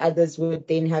him as others would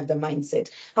then have the mindset?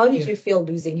 How did you feel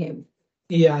losing him?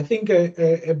 Yeah, I think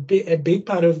a big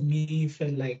part of me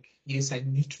felt like, yes, I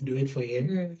need to do it for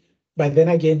him. But then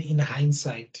again, in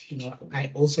hindsight,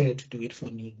 I also had to do it for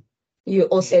me. You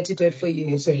also had to do it for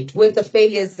you. With the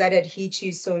failures that had hit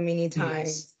you so many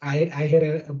times. Yes. I had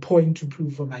a point to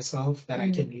prove for myself that I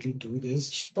can really do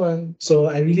this. Sure. So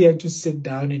I really had to sit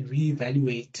down and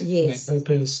reevaluate my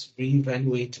purpose,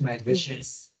 reevaluate my vision.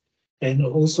 And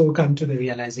also come to the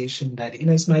realization that in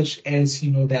as much as,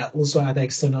 there are also other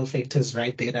external factors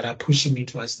right there that are pushing me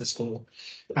towards this goal,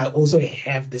 I also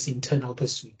have this internal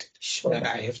pursuit that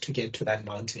I have to get to that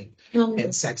mountain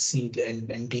and succeed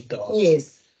and beat the odds.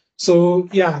 Yes.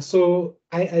 So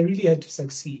I really had to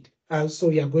succeed.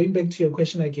 Going back to your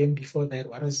question again before that,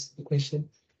 what was the question?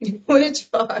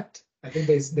 Which part? I think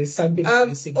there's something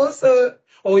missing. Also.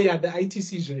 Oh yeah, the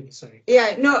ITC journey, sorry.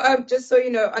 Yeah, no, just so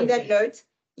you know, on that note,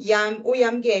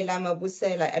 Uyamgela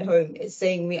Mabusela at home is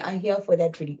saying we are here for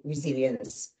that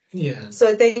resilience. Yeah.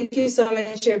 So thank you so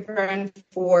much, everyone,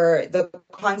 for the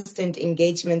constant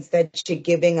engagements that you're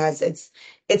giving us.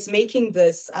 It's making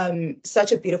this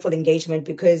such a beautiful engagement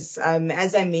because,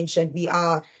 as I mentioned, we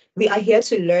are here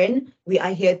to learn. We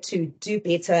are here to do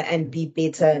better and be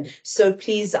better. So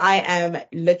please, I am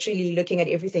literally looking at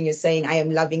everything you're saying. I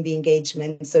am loving the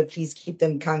engagement. So please keep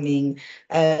them coming.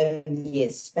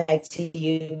 Yes, back to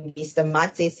you, Mr.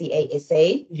 Matse,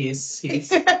 CASA. Yes,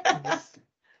 yes. Yes.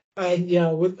 Yeah,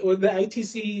 with the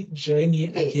ITC journey,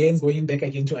 again, going back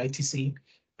again to ITC,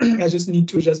 I just need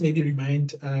to just maybe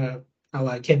remind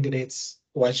our candidates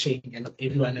watching and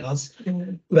everyone else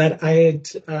that I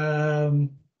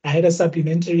had a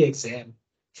supplementary exam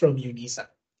from UNISA.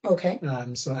 Okay.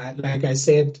 So like I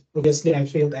said, obviously I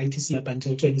failed ITC up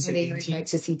until 2017. Back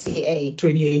to CTA.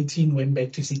 2018 went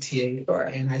back to CTA, Sure.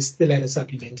 and I still had a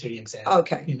supplementary exam.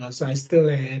 Okay. So I still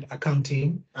had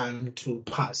accounting to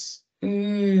pass. So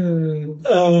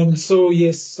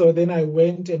then I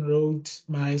went and wrote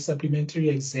my supplementary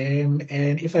exam,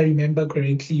 and if I remember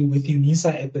correctly, with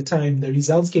UNISA at the time, the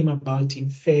results came about in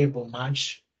Feb or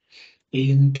March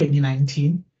in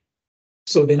 2019.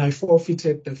 So then I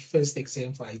forfeited the first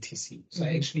exam for ITC. So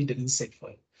I actually didn't sit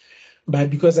for it. But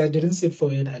because I didn't sit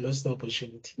for it, I lost the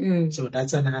opportunity. So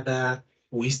that's another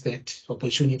wasted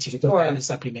opportunity to have a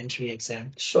supplementary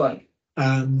exam. Sure.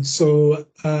 Still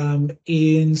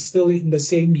in the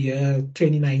same year,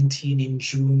 2019, in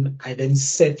June, I then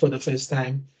sat for the first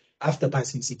time after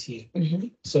passing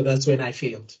CTA. So that's when I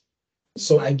failed.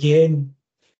 So again,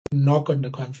 knock on the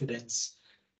confidence.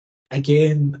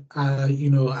 Again,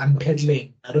 I'm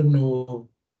peddling. I don't know,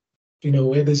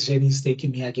 where this journey is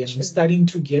taking me again. I'm starting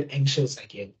to get anxious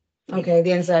again. Okay,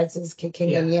 the anxiety is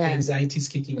kicking in. Yeah, the anxiety is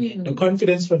kicking in. The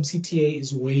confidence from CTA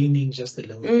is waning just a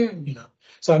little.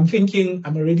 So I'm thinking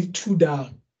I'm already 2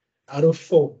 down out of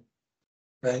 4,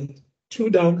 right? 2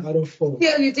 down out of 4.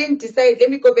 Yeah, you didn't decide, let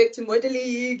me go back to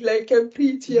modeling, like I'm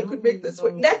pretty, I could make this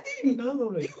work. Nothing.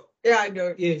 No. Yeah, I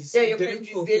know. Yes. Yeah, you're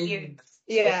pretty resilient.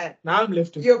 Yeah. Now I'm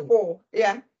left with You're 4.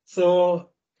 Yeah. So,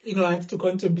 I have to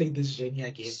contemplate this journey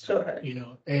again. Sure.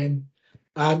 And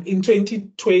in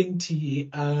 2020,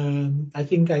 I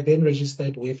think I then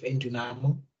registered with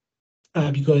Endunamo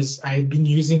because I've been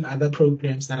using other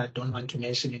programs that I don't want to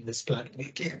mention in this platform.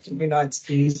 We're not.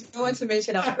 Please. I don't want to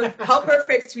mention how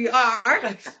perfect we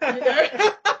are.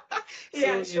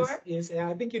 Yeah, so, sure. Yes,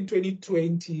 I think in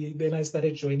 2020, then I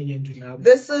started joining Endunamo.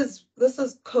 This is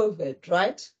COVID,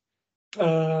 right?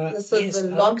 This is the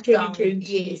lockdown. 2020.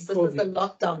 Yes, this is the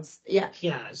lockdowns. Yeah.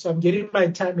 Yeah, so I'm getting my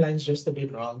timelines just a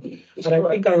bit wrong. But I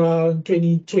think around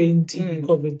 2020,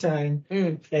 COVID time,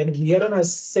 and we had an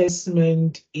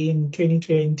assessment in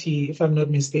 2020, if I'm not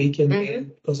mistaken,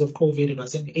 and because of COVID, it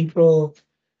was in April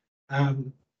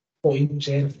or in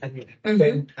January.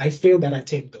 Then I failed that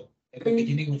attempt though at the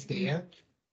beginning of the year.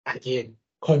 Again,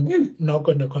 knock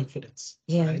on the confidence.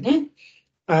 Yeah.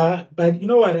 Right? But you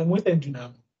know what? I'm with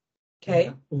Endunamo. Okay.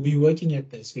 Yeah, we're working at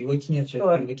this. We're working at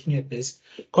this.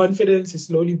 Confidence is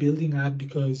slowly building up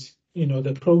because,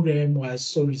 the program was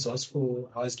so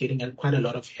resourceful. I was getting quite a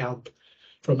lot of help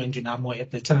from Endunamo at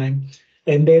the time.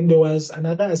 And then there was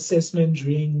another assessment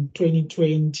during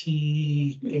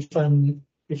 2020, if I'm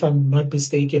not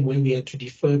mistaken, where we had to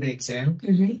defer the exam.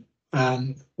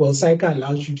 SAICA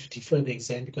allows you to defer the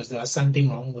exam because there was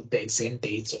something wrong with the exam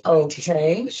dates.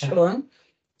 Okay, sure.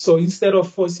 So instead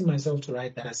of forcing myself to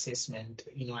write that assessment,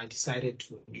 I decided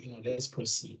to, let's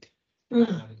proceed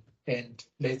and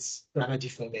let's rather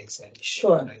defer the exam.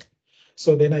 Sure. Right?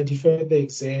 So then I deferred the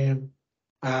exam,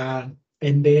 and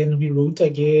then we wrote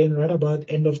again right about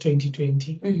end of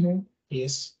 2020.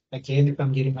 Yes, again, if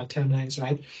I'm getting my timelines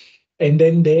right. And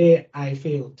then there I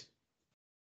failed.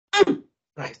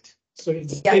 Right. So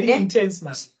it's getting intense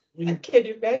now. I can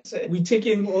imagine. We're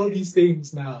taking all these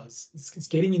things now. It's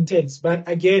getting intense. But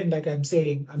again, like I'm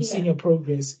saying, I'm seeing a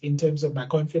progress in terms of my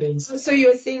confidence. So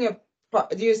you're seeing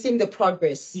the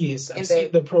progress? Yes, I'm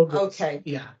seeing the progress. Okay.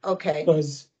 Yeah. Okay.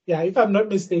 Because, if I'm not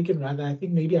mistaken, rather, I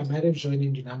think maybe I might have joined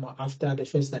in Dynamo after the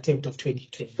first attempt of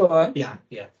 2020. Sure. Yeah.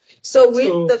 So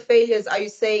with the failures, are you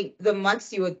saying the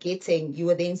marks you were getting, you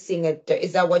were then seeing it?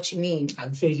 Is that what you mean?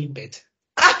 I'm failing better.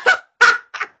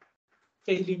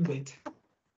 Failing better.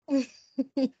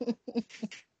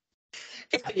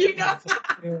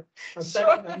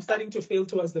 I'm starting to fail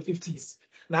towards the 50s.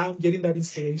 Now I'm getting that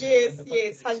inspiration.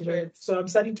 Yes, 100. So I'm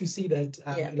starting to see that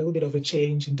a little bit of a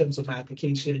change in terms of my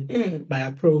application, my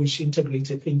approach,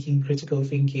 integrated thinking, critical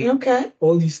thinking. Okay.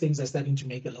 All these things are starting to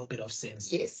make a little bit of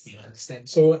sense. Yes. You understand?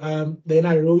 So then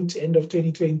I wrote end of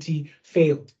 2020,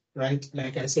 failed. right?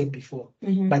 Like I said before.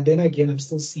 But then again, I'm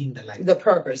still seeing the light. The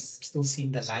purpose. I'm still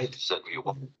seeing the light. Sent me a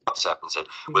WhatsApp and said,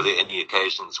 were there any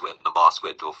occasions when the mask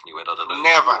went off and you went, I don't know.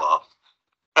 Never.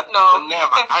 No,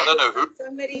 never. I don't know who.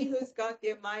 Somebody who's got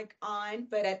their mic on,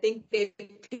 but I think they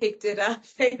picked it up.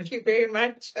 Thank you very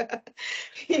much.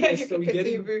 Yes, so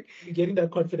we're getting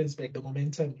that confidence back. The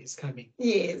momentum is coming.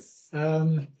 Yes.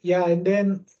 Yeah, and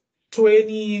then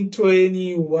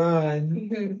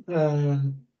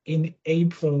 2021 in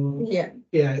April. Yeah.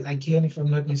 Yeah, again, if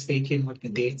I'm not mistaken with the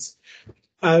dates.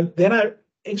 Then I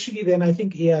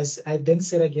think yes, I then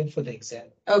said again for the exam.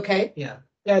 Okay. Yeah.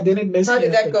 Yeah, then it messed me up. How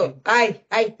did that go?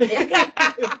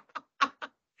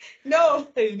 No.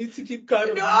 You need to keep calm.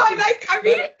 No, like, I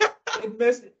mean,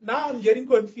 now I'm getting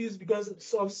confused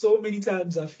because of so many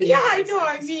times I failed. yeah, I know.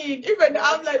 I mean, even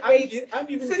I'm like, wait, I'm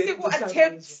even simple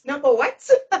attempt number what?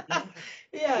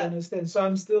 Yeah. You understand? So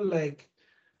I'm still like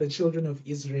the children of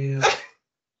Israel.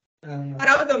 But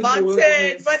on the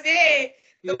mountain, but hey,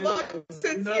 the mountains,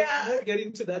 not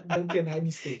getting to that milk and honey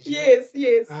stage. Yes,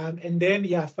 yes. And then,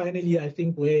 yeah, finally, I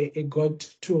think where it got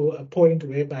to a point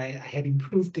whereby I had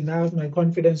improved enough, my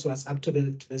confidence was up to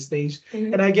the stage.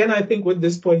 And again, I think with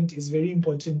this point, it's very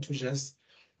important to just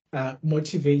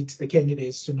motivate the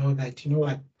candidates to know that, you know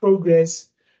what, progress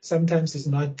sometimes is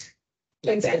not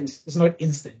instant. It's not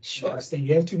instant. Sure.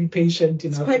 You have to be patient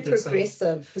enough. It's quite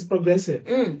progressive. It's progressive.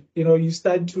 You know, you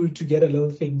start to get a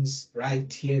little things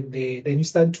right here and there. Then you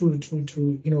start to learn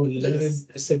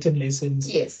certain lessons.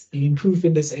 Yes. You improve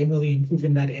in this angle, you improve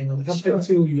in that angle, up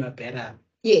until you are better.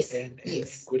 Yes. And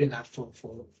good enough for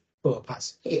a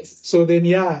pass. Yes. So then,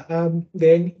 yeah,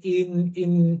 then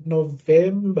in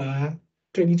November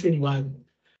 2021,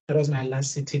 that was my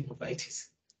last sitting of ITC.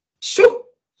 Sure.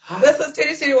 This was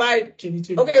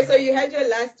 2021. Okay, so you had your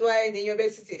last one, then you're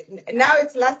basically now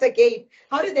it's last again.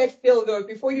 How did that feel though?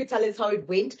 Before you tell us how it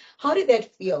went, how did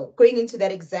that feel going into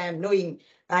that exam, knowing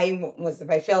if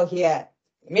I fell here,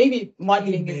 maybe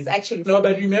modeling is actually no,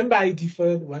 but remember I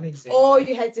deferred one exam. Oh,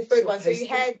 you had deferred one, so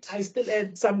I still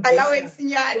had some allowance.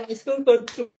 Yeah, I still thought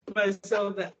to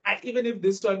myself that even if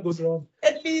this one goes wrong,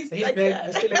 at least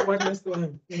I still have one last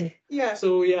one. Yeah.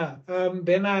 So yeah,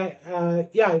 then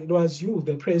it was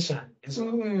the pressure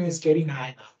is getting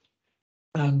high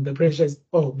now. The pressure is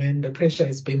the pressure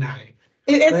has been high.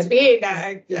 It's been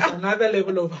high. It's another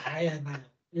level of higher now.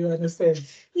 You understand?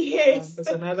 Yes. It's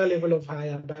another level of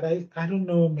higher, but I don't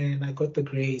know, man. I got the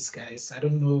grace, guys. I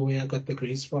don't know where I got the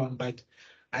grace from, but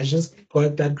I just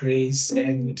got that grace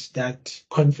and that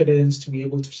confidence to be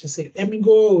able to just say, let me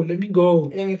go. Let me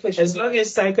push. As long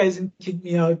as Saika hasn't kicked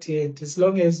me out yet, as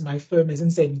long as my firm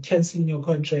hasn't said canceling your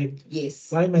contract,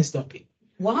 yes. Why am I stopping?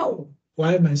 Wow.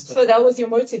 Why am I stopping? So that was your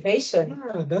motivation.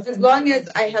 Yeah, as long as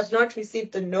I have not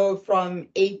received a no from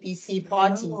ABC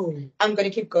parties, I'm going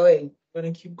to keep going.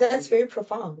 That's very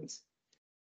profound.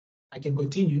 I can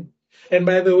continue. And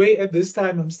by the way, at this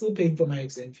time, I'm still paying for my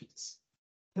exam fees.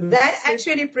 That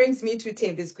actually brings me to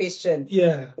Tembi's question.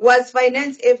 Yeah. Was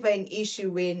finance ever an issue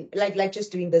when, like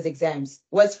just doing those exams?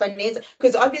 Was finance,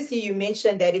 because obviously you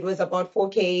mentioned that it was about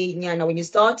 4K Nyana when you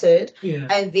started. Yeah.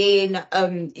 And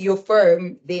then your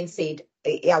firm then said,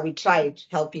 yeah, we tried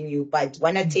helping you, but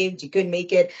one attempt, you couldn't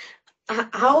make it.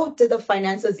 How did the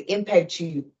finances impact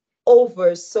you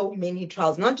over so many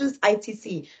trials, not just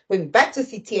ITC, going back to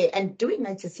CTA and doing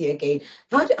ITC again?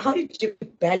 How did you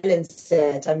balance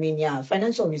it? I mean,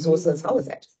 financial resources, how was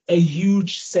that? A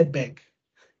huge setback.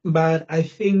 But I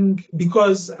think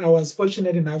because I was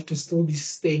fortunate enough to still be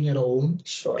staying at home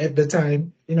at the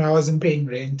time, I wasn't paying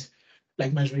rent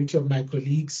like majority of my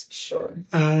colleagues. Sure.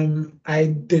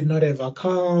 I did not have a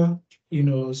car,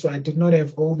 so I did not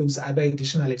have all those other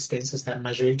additional expenses that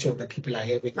majority of the people are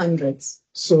having. Hundreds.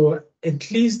 So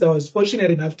at least I was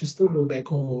fortunate enough to still go back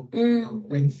home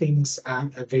when things are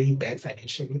very bad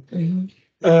financially.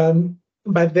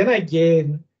 But then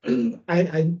again,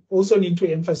 I also need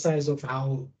to emphasize of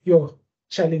how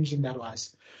challenging that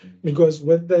was. Because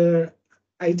with the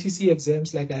ITC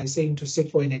exams, like I was saying, to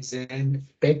sit for an exam,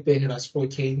 back then it was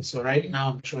 4K. So right now,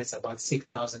 I'm sure it's about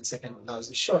 6,000,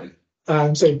 7,000. Sure.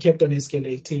 So it kept on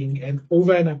escalating. And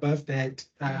over and above that,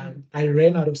 I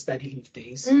ran out of study leave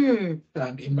days in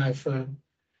my firm.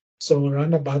 So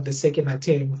around about the second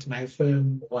attempt, my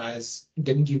firm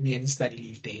didn't give me any study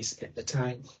leave days at the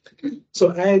time.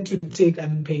 So I had to take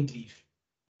unpaid leave.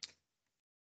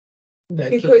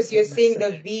 Because you're seeing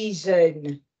the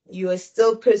vision. You are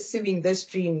still pursuing this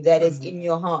dream that is in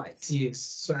your heart. Yes.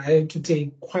 So I had to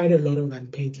take quite a lot of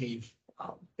unpaid leave.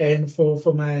 Wow. And for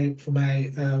my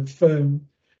firm,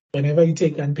 whenever you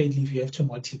take unpaid leave, you have to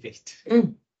motivate.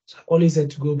 So I always had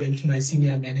to go back to my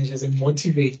senior managers and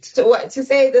motivate. So what to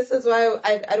say? This is why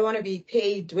I don't want to be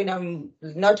paid when I'm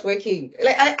not working.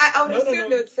 Like I would assume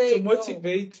they'd say to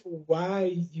motivate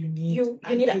why you need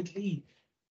unpaid leave,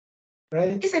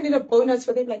 right? Isn't it a bonus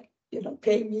for them? Like, you're not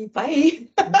paying me, bye.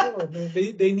 No,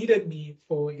 they needed me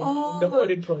for in the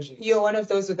audit project. You're one of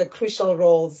those with the crucial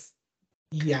roles.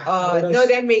 Yeah. No,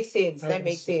 that makes sense. That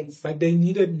makes sense. But they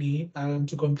needed me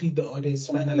to complete the audits,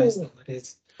 finalize the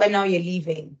audits. But now you're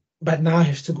leaving. But now I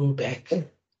have to go back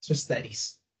to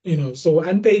studies. So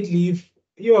unpaid leave,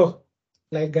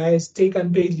 like guys, take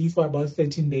unpaid leave for about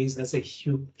 13 days. That's a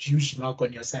huge knock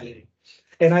on your salary.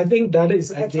 And I think that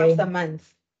is again a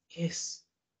month. Yes.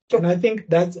 And I think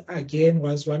that, again,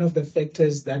 was one of the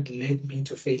factors that led me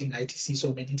to failing ITC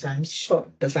so many times. Sure.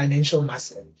 The financial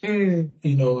muscle. Me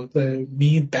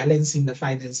balancing the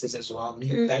finances as well,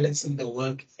 me balancing the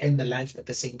work and the life at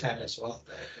the same time as well.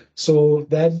 So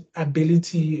that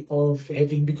ability of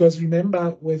having, because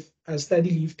remember, with study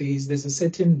leave days, there's a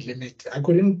certain limit. I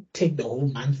couldn't take the whole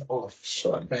month off.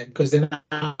 Sure. Right? Because then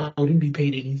I wouldn't be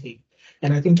paid anything.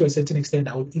 And I think to a certain extent,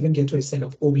 I would even get to a extent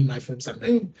of owing my firm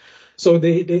something. So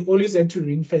they always had to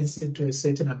ring fence it to a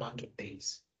certain amount of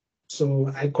days.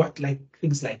 So I got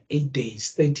things like 8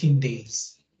 days, 13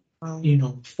 days,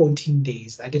 14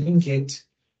 days. I didn't get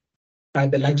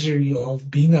the luxury of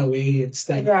being away and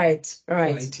studying for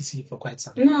ITC for quite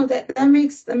some time. No, that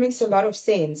makes a lot of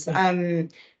sense. Yeah.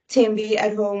 Tembi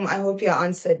at home, I hope you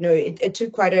answered. No, it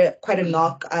took quite a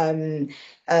knock in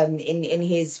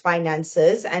his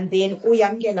finances. And then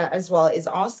Uyamgela as well is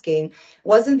asking,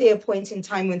 wasn't there a point in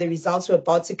time when the results were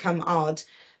about to come out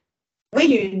when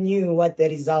you knew what the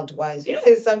result was?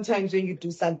 Sometimes when you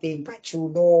do something, but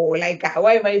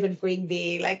why am I even going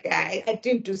there? I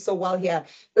didn't do so well here.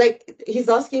 He's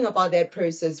asking about that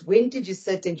process. When did you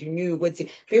sit and you knew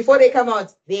before they come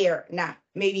out there? Nah,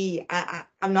 maybe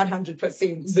I'm not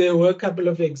 100%. There were a couple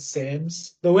of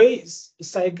exams. The way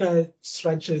SAICA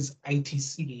structures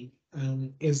ITC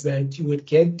is that you would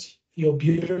get your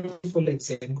beautiful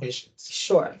exam questions.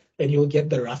 Sure. And you'll get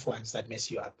the rough ones that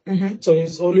mess you up. So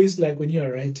it's always like when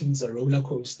you're writing, it's a roller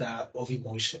coaster of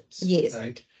emotions. Yes.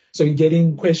 Right? So you're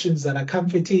getting questions that are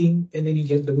comforting, and then you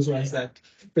get those ones that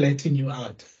flatten you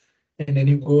out. And then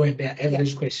you go and they're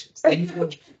average questions.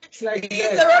 It's like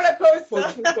it's a roller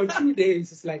coaster. For 2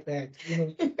 days, it's like that.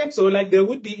 So there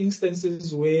would be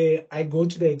instances where I go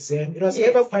to the exam. It was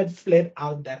never quite flat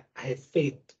out that I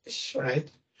failed. Sure.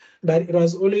 Right? But it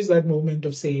was always that moment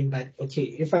of saying that, okay,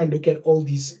 if I look at all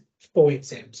these 4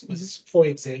 exams, because 4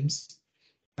 exams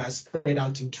are spread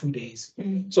out in 2 days.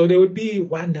 So there would be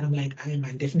one that I'm like, I can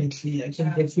get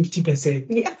 50%.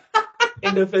 Yeah.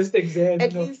 In the first exam,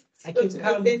 at least I can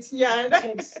have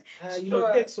text.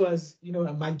 Text was,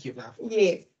 a man giver.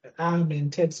 Yes.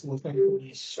 And text will find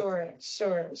me. Sure.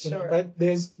 But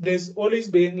there's always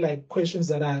been questions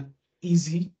that are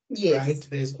easy. Yes. Right?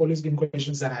 There's always been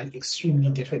questions that are extremely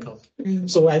difficult.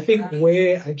 So I think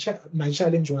where my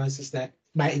challenge was is that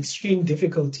my extreme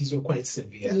difficulties were quite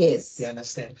severe. Yes. You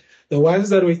understand? The ones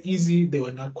that were easy, they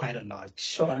were not quite a lot.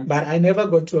 Sure. But I never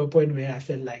got to a point where I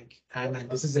felt like, man,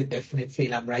 this is a definite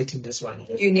fail. I'm writing this one.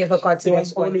 You never got to there that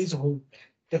was point. Always hope.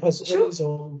 There was always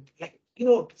hope.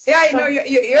 Yeah, I know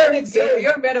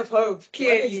you're a man of hope.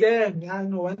 Clearly.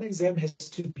 One exam has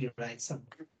to be right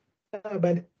somewhere.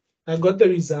 But I got the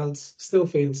results, still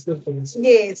failed.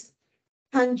 Yes,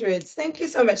 hundreds. Thank you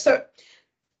so much. So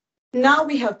now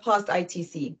we have passed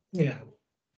ITC. Yeah.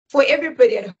 For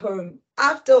everybody at home,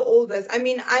 after all this,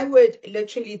 I would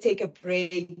literally take a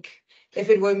break if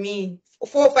it were me.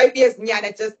 4 or 5 years, maybe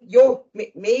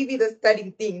the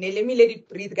studying thing. Let me let it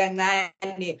breathe. Yeah.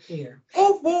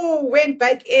 Went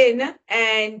back in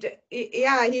and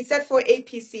he said for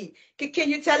APC. Can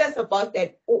you tell us about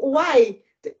that? Why?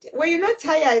 Were you not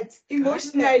tired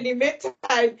emotionally, mentally?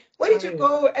 Why did you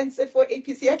go and sit for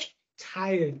APC?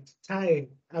 Tired.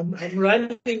 I'm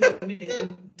running on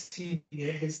empty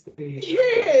this day.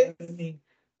 Yes. Running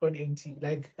on empty.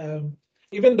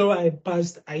 Even though I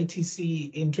passed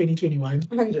ITC in 2021,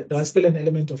 there was still an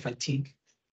element of fatigue.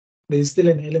 There's still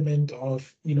an element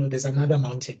of, there's another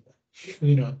mountain,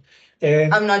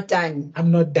 And I'm not done.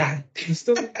 You're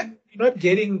not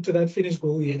getting to that finish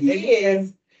goal yet. Yes.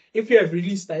 And if you have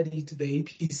really studied the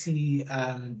APC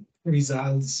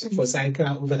results for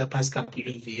SAICA over the past couple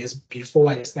of years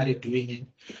before I started doing it,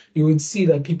 you would see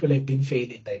that people have been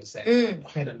failing the exam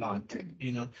quite a lot,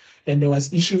 And there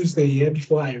was issues the year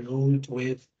before I enrolled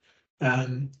with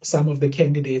some of the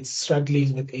candidates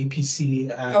struggling with APC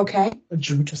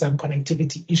due to some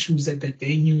connectivity issues at the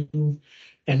venue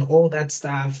and all that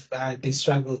stuff. They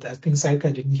struggled. I think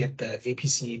SAICA didn't get the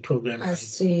APC program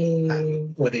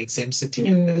or the exam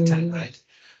certificate at the time, right?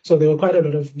 So there were quite a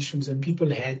lot of issues, and people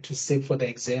had to sit for the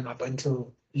exam up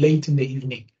until late in the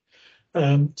evening.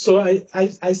 So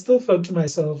I still felt to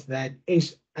myself that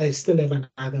I still have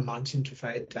another mountain to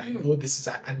fight. I know this is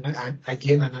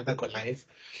again another Goliath.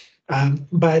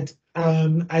 But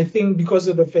I think because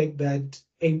of the fact that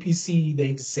APC, the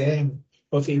exam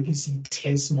of APC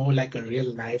tests more like a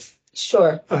real life,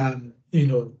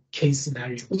 case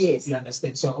scenario. Yes. You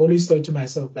understand? So I always thought to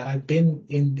myself that I've been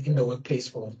in the workplace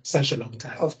for such a long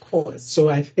time. Of course. So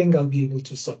I think I'll be able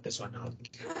to sort this one out.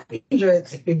 I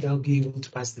think I'll be able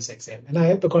to pass this exam. And I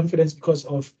had the confidence because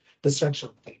of the structure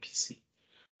of APC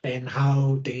and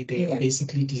how they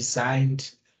basically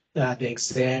designed the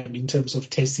exam in terms of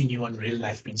testing you on real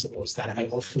life principles that I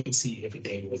often see every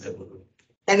day with the group.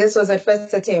 And this was at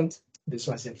first attempt? This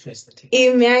was at first attempt.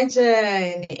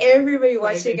 Imagine everybody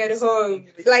watching at home.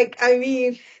 Like, I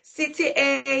mean,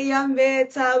 CTA,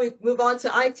 Yambeta, we move on to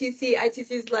ITC.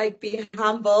 ITC is like, be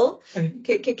humble.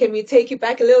 Can we take you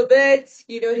back a little bit?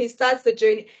 He starts the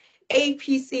journey.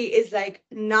 APC is like,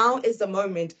 now is the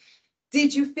moment.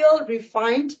 Did you feel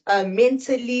refined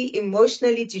mentally,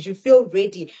 emotionally? Did you feel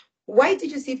ready? Why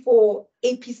did you sit for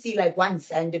APC like once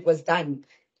and it was done?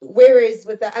 Whereas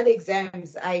with the other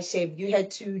exams, Aisha, you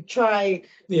had to try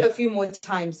a few more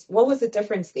times. What was the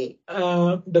difference there?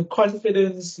 The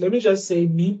confidence, let me just say,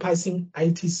 me passing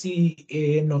ITC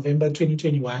in November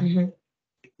 2021,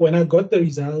 when I got the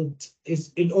result,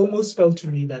 it almost felt to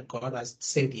me that God has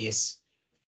said yes.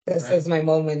 This is my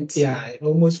moment. Yeah, it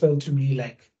almost felt to me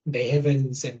like the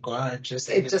heavens and God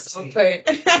just opened.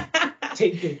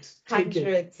 Take it.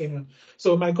 100.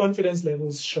 So my confidence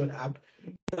levels shot up.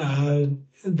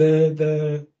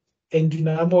 The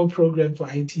Endunamo program for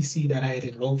ITC that I had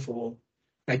enrolled for,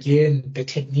 again, the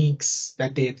techniques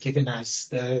that they had given us,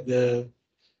 the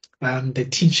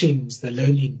teachings, the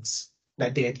learnings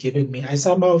that they had given me, I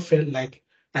somehow felt like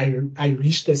I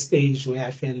reached a stage where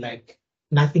I felt like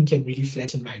nothing can really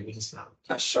flatten my wings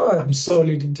now. Sure. I'm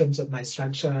solid in terms of my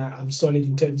structure. I'm solid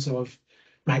in terms of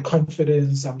my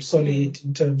confidence. I'm solid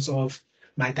in terms of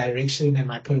my direction and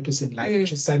my purpose in life,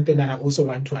 which is something that I also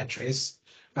want to address,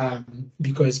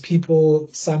 because people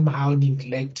somehow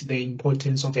neglect the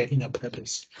importance of having a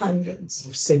purpose,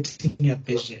 of setting a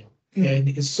vision. And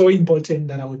it's so important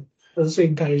that I would also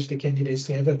encourage the candidates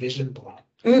to have a vision board.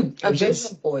 A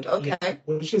vision board, okay. Yeah,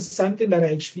 which is something that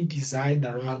I actually designed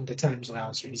around the times when I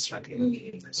was really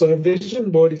struggling. So a vision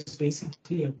board is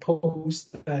basically a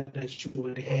poster that you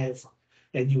would have,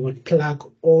 and you would plug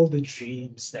all the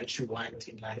dreams that you want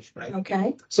in life, right?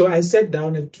 Okay. So I sat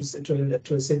down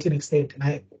to a certain extent, and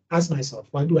I asked myself,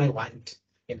 what do I want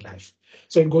in life?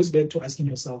 So it goes back to asking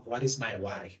yourself, what is my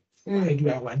why? Why do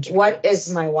I want to? What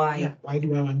is my why? Yeah, why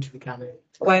do I want to become?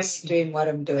 Why am I doing what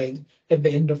I'm doing? At the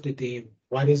end of the day,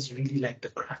 what is really like the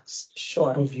crux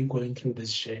of you going through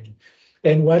this journey?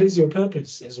 And what is your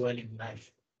purpose as well in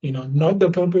life? Not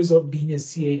the purpose of being a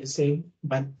CASA,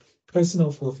 but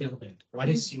personal fulfillment. What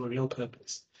is your real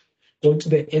purpose? Go to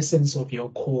the essence of your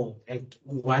core and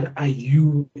what are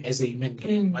you as a human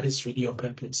being? What is really your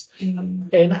purpose?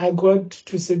 And I got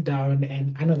to sit down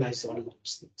and analyze all of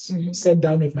those things. Sat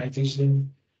down with my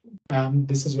vision.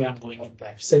 This is where I'm going in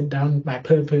life. Set down my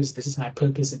purpose. This is my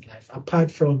purpose in life. Apart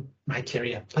from my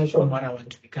career, apart from what I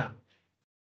want to become.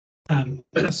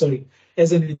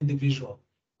 As an individual,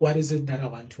 what is it that I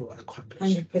want to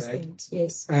accomplish? 100%, right?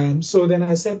 Yes. So then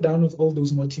I sat down with all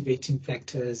those motivating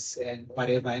factors and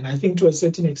whatever. And I think to a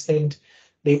certain extent,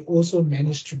 they also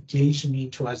managed to gauge me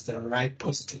towards the right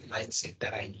positive mindset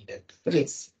that I needed.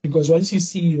 Yes. Because once you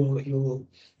see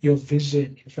your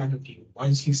vision in front of you,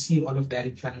 once you see all of that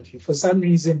in front of you, for some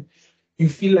reason, you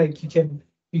feel like you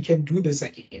can do this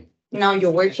again. Now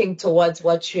you're working towards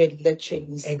what you had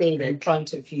literally stayed in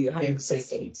front of you. 100%.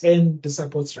 Exactly. And the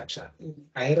support structure.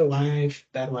 I had a wife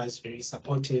that was very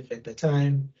supportive at the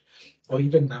time, or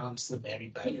even now I'm still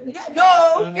married. By the way. No,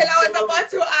 I was about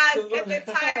to ask at the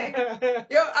time.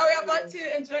 Are we about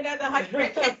to enjoy another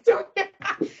heartbreak?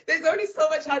 There's only so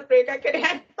much heartbreak I can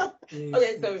handle.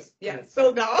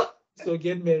 So now. So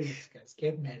get married, guys.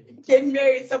 Get married. Get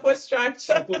married. Support structure.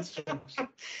 Support structure.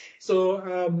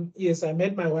 So yes, I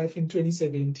met my wife in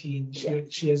 2017.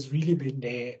 She has really been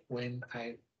there when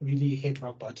I really hit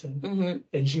rock bottom,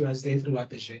 and she was there throughout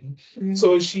the journey.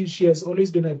 So she has always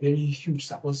been a very huge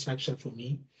support structure for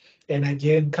me. And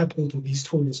again, coupled with these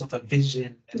tools of a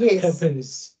vision and a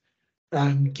purpose,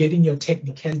 getting your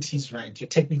technicalities right, your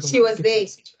technical. She was there.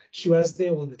 Right. She was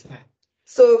there all the time.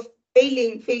 So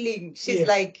failing. She's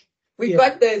like, we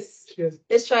got this.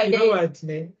 Let's try again. You know what,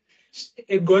 man?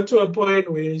 It got to a point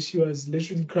where she was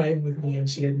literally crying with me and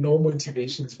she had no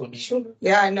motivations for me. Sure.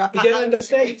 Yeah, I know. You can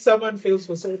understand if someone fails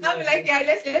for so long. I'm like, yeah,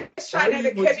 let's try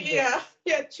another career.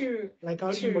 Yeah, true. Like,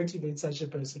 how do you motivate such a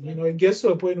person? You know, it gets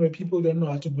to a point where people don't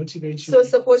know how to motivate you. So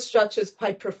support structure is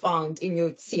quite profound in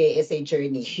your CASA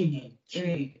journey. Key.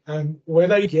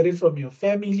 Whether you get it from your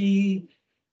family,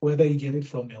 whether you get it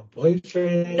from your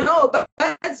boyfriend. No, but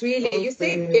that's really, you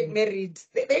say get married.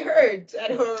 They heard at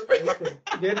home.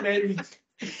 Get married.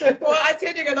 Well,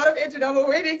 attending a lot of international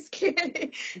weddings,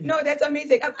 clearly. No, that's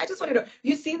amazing. I just want to know,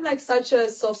 you seem like such a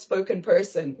soft-spoken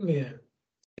person. Yeah.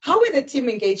 How are the team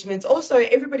engagements? Also,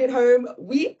 everybody at home,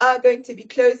 we are going to be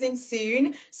closing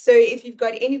soon. So if you've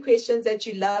got any questions that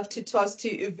you love to toss to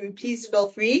Uvu, please feel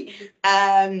free.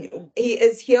 He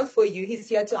is here for you. He's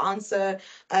here to answer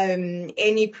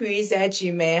any queries that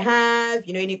you may have,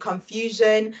 any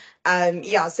confusion.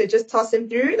 So just toss him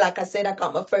through. Like I said, I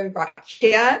got my phone right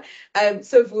here.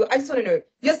 So Vu, I just want to know,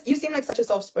 you seem like such a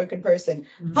soft-spoken person.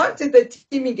 Mm-hmm. How did the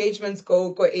team engagements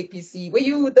go APC? Were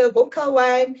you the vocal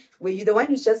one? Were you the one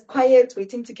who's just quiet,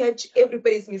 waiting to catch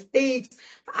everybody's mistakes?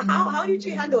 How did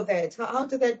you handle that? How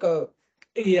did that go?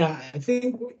 Yeah, I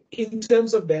think in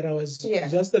terms of that, I was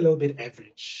just a little bit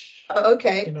average. Oh,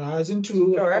 okay. I wasn't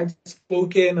too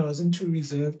outspoken, I wasn't too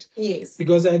reserved. Yes.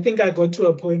 Because I think I got to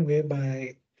a point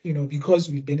whereby, because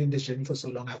we've been in this journey for so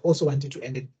long, I also wanted to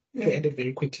end it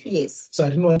very quickly. Yes. So I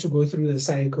didn't want to go through the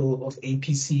cycle of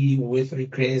APC with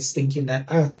regrets, thinking that,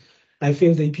 I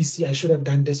failed APC, I should have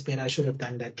done this better, I should have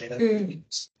done that better.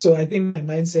 So I think my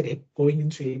mindset going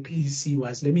into APC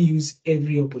was, let me use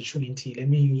every opportunity, let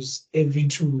me use every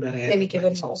tool that I have. Let me give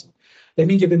it all. Let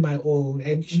me give it my all.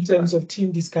 And in terms of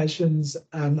team discussions,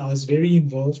 I was very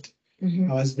involved.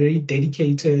 I was very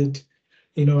dedicated.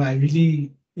 I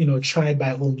really, tried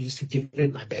by all means to give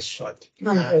it my best shot.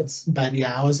 But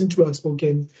yeah, I wasn't too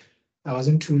outspoken. I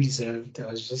wasn't too reserved. I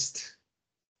was just...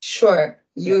 Sure.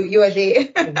 You are there.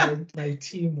 my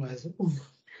team was... Oof.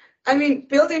 I mean,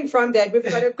 building from that, we've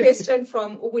got a question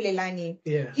from Ubulelani.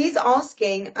 Yeah. He's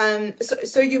asking,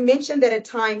 so you mentioned that at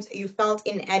times you felt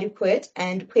inadequate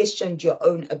and questioned your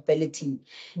own ability.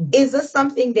 Is this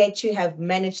something that you have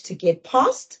managed to get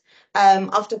past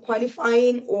after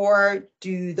qualifying, or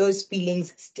do those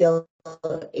feelings still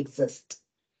exist?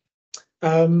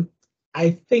 I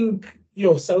think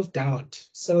self-doubt.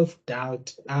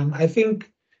 I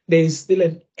think there's still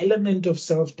an element of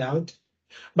self-doubt,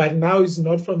 but now it's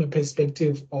not from a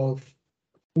perspective of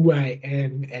who I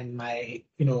am and my,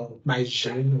 my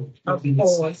journey. Of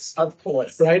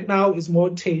course. Right now it's more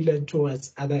tailored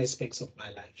towards other aspects of my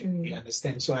life. You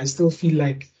understand? So I still feel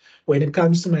like when it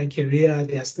comes to my career,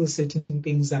 there are still certain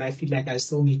things that I feel like I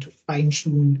still need to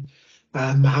fine-tune.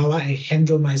 How I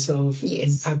handle myself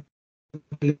in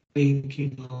public,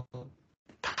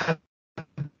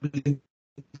 public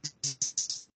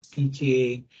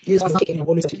speaking,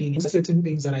 always speaking, certain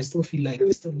things that I still feel like I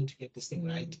still need to get this thing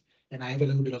right. And I have a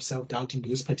little bit of self-doubt in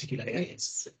those particular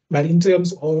areas. But in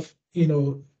terms of,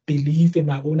 belief in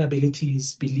my own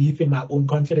abilities, belief in my own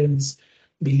confidence,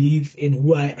 belief in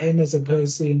who I am as a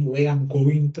person, where I'm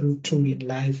going through to in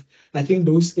life, I think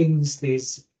those things,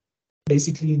 there's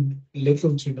basically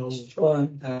little to no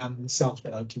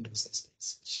self-doubt in those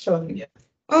aspects. Sure. Yeah.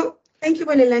 Oh, thank you,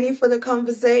 Walelani, for the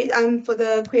conversation, for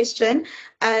the question.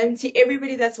 And to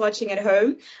everybody that's watching at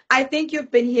home, I think you've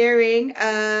been hearing,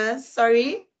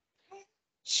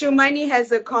 Shumani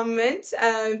has a comment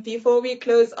before we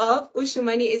close off.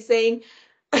 Shumani is saying,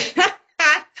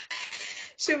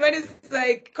 Shumani is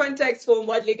like contacts for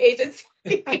modeling agency.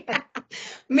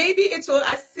 Maybe it will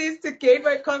assist to gain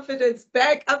my confidence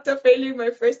back after failing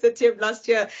my first attempt last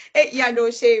year.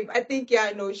 No shame. I think,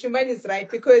 Shumani is right,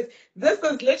 because this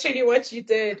is literally what you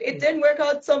did. It didn't work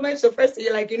out so much the first year.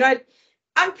 You're like, what?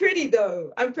 I'm pretty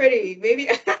though. I'm pretty. Maybe.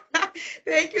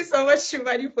 Thank you so much,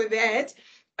 Shumani, for that.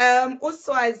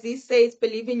 Also, Aziz says,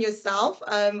 believe in yourself.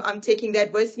 I'm taking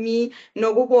that with me.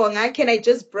 Nobubonga, can I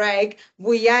just brag?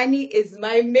 Vuyani is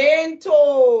my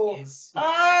mentor. Yes.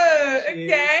 Oh,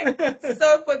 okay.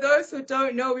 So for those who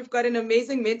don't know, we've got an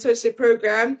amazing mentorship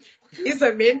program. He's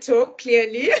a mentor,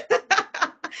 clearly.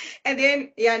 And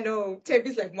then,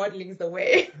 Tembi's like, modeling is the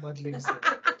way.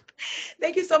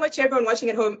 Thank you so much, everyone watching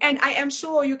at home. And I am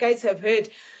sure you guys have heard,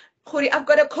 I've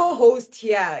got a co-host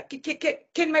here.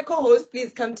 Can my co-host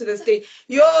please come to the stage?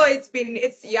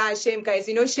 Shame, guys.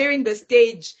 Sharing the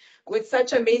stage with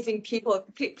such amazing people.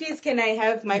 Please, can I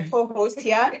have my co-host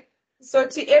here? So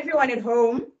to everyone at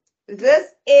home, This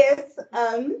is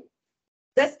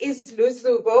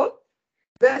Luzugo.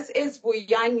 This is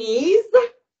Vuyani's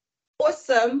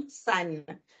awesome son.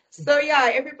 So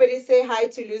yeah, everybody say hi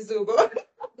to Luzugo.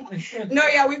 No,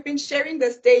 yeah, we've been sharing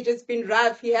the stage. It's been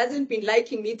rough. He hasn't been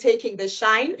liking me taking the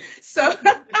shine. So,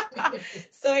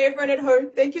 so everyone at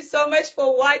home, thank you so much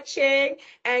for watching,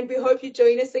 and we hope you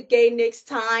join us again next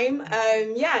time.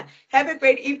 Yeah, have a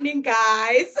great evening,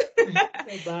 guys.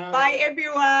 Bye. Bye,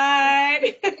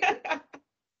 everyone.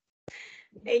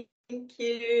 Thank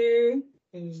you.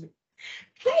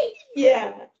 Hey,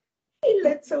 yeah. Hey,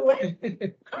 let's away.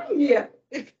 Come here.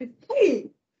 Hey.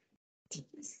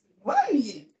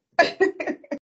 Why?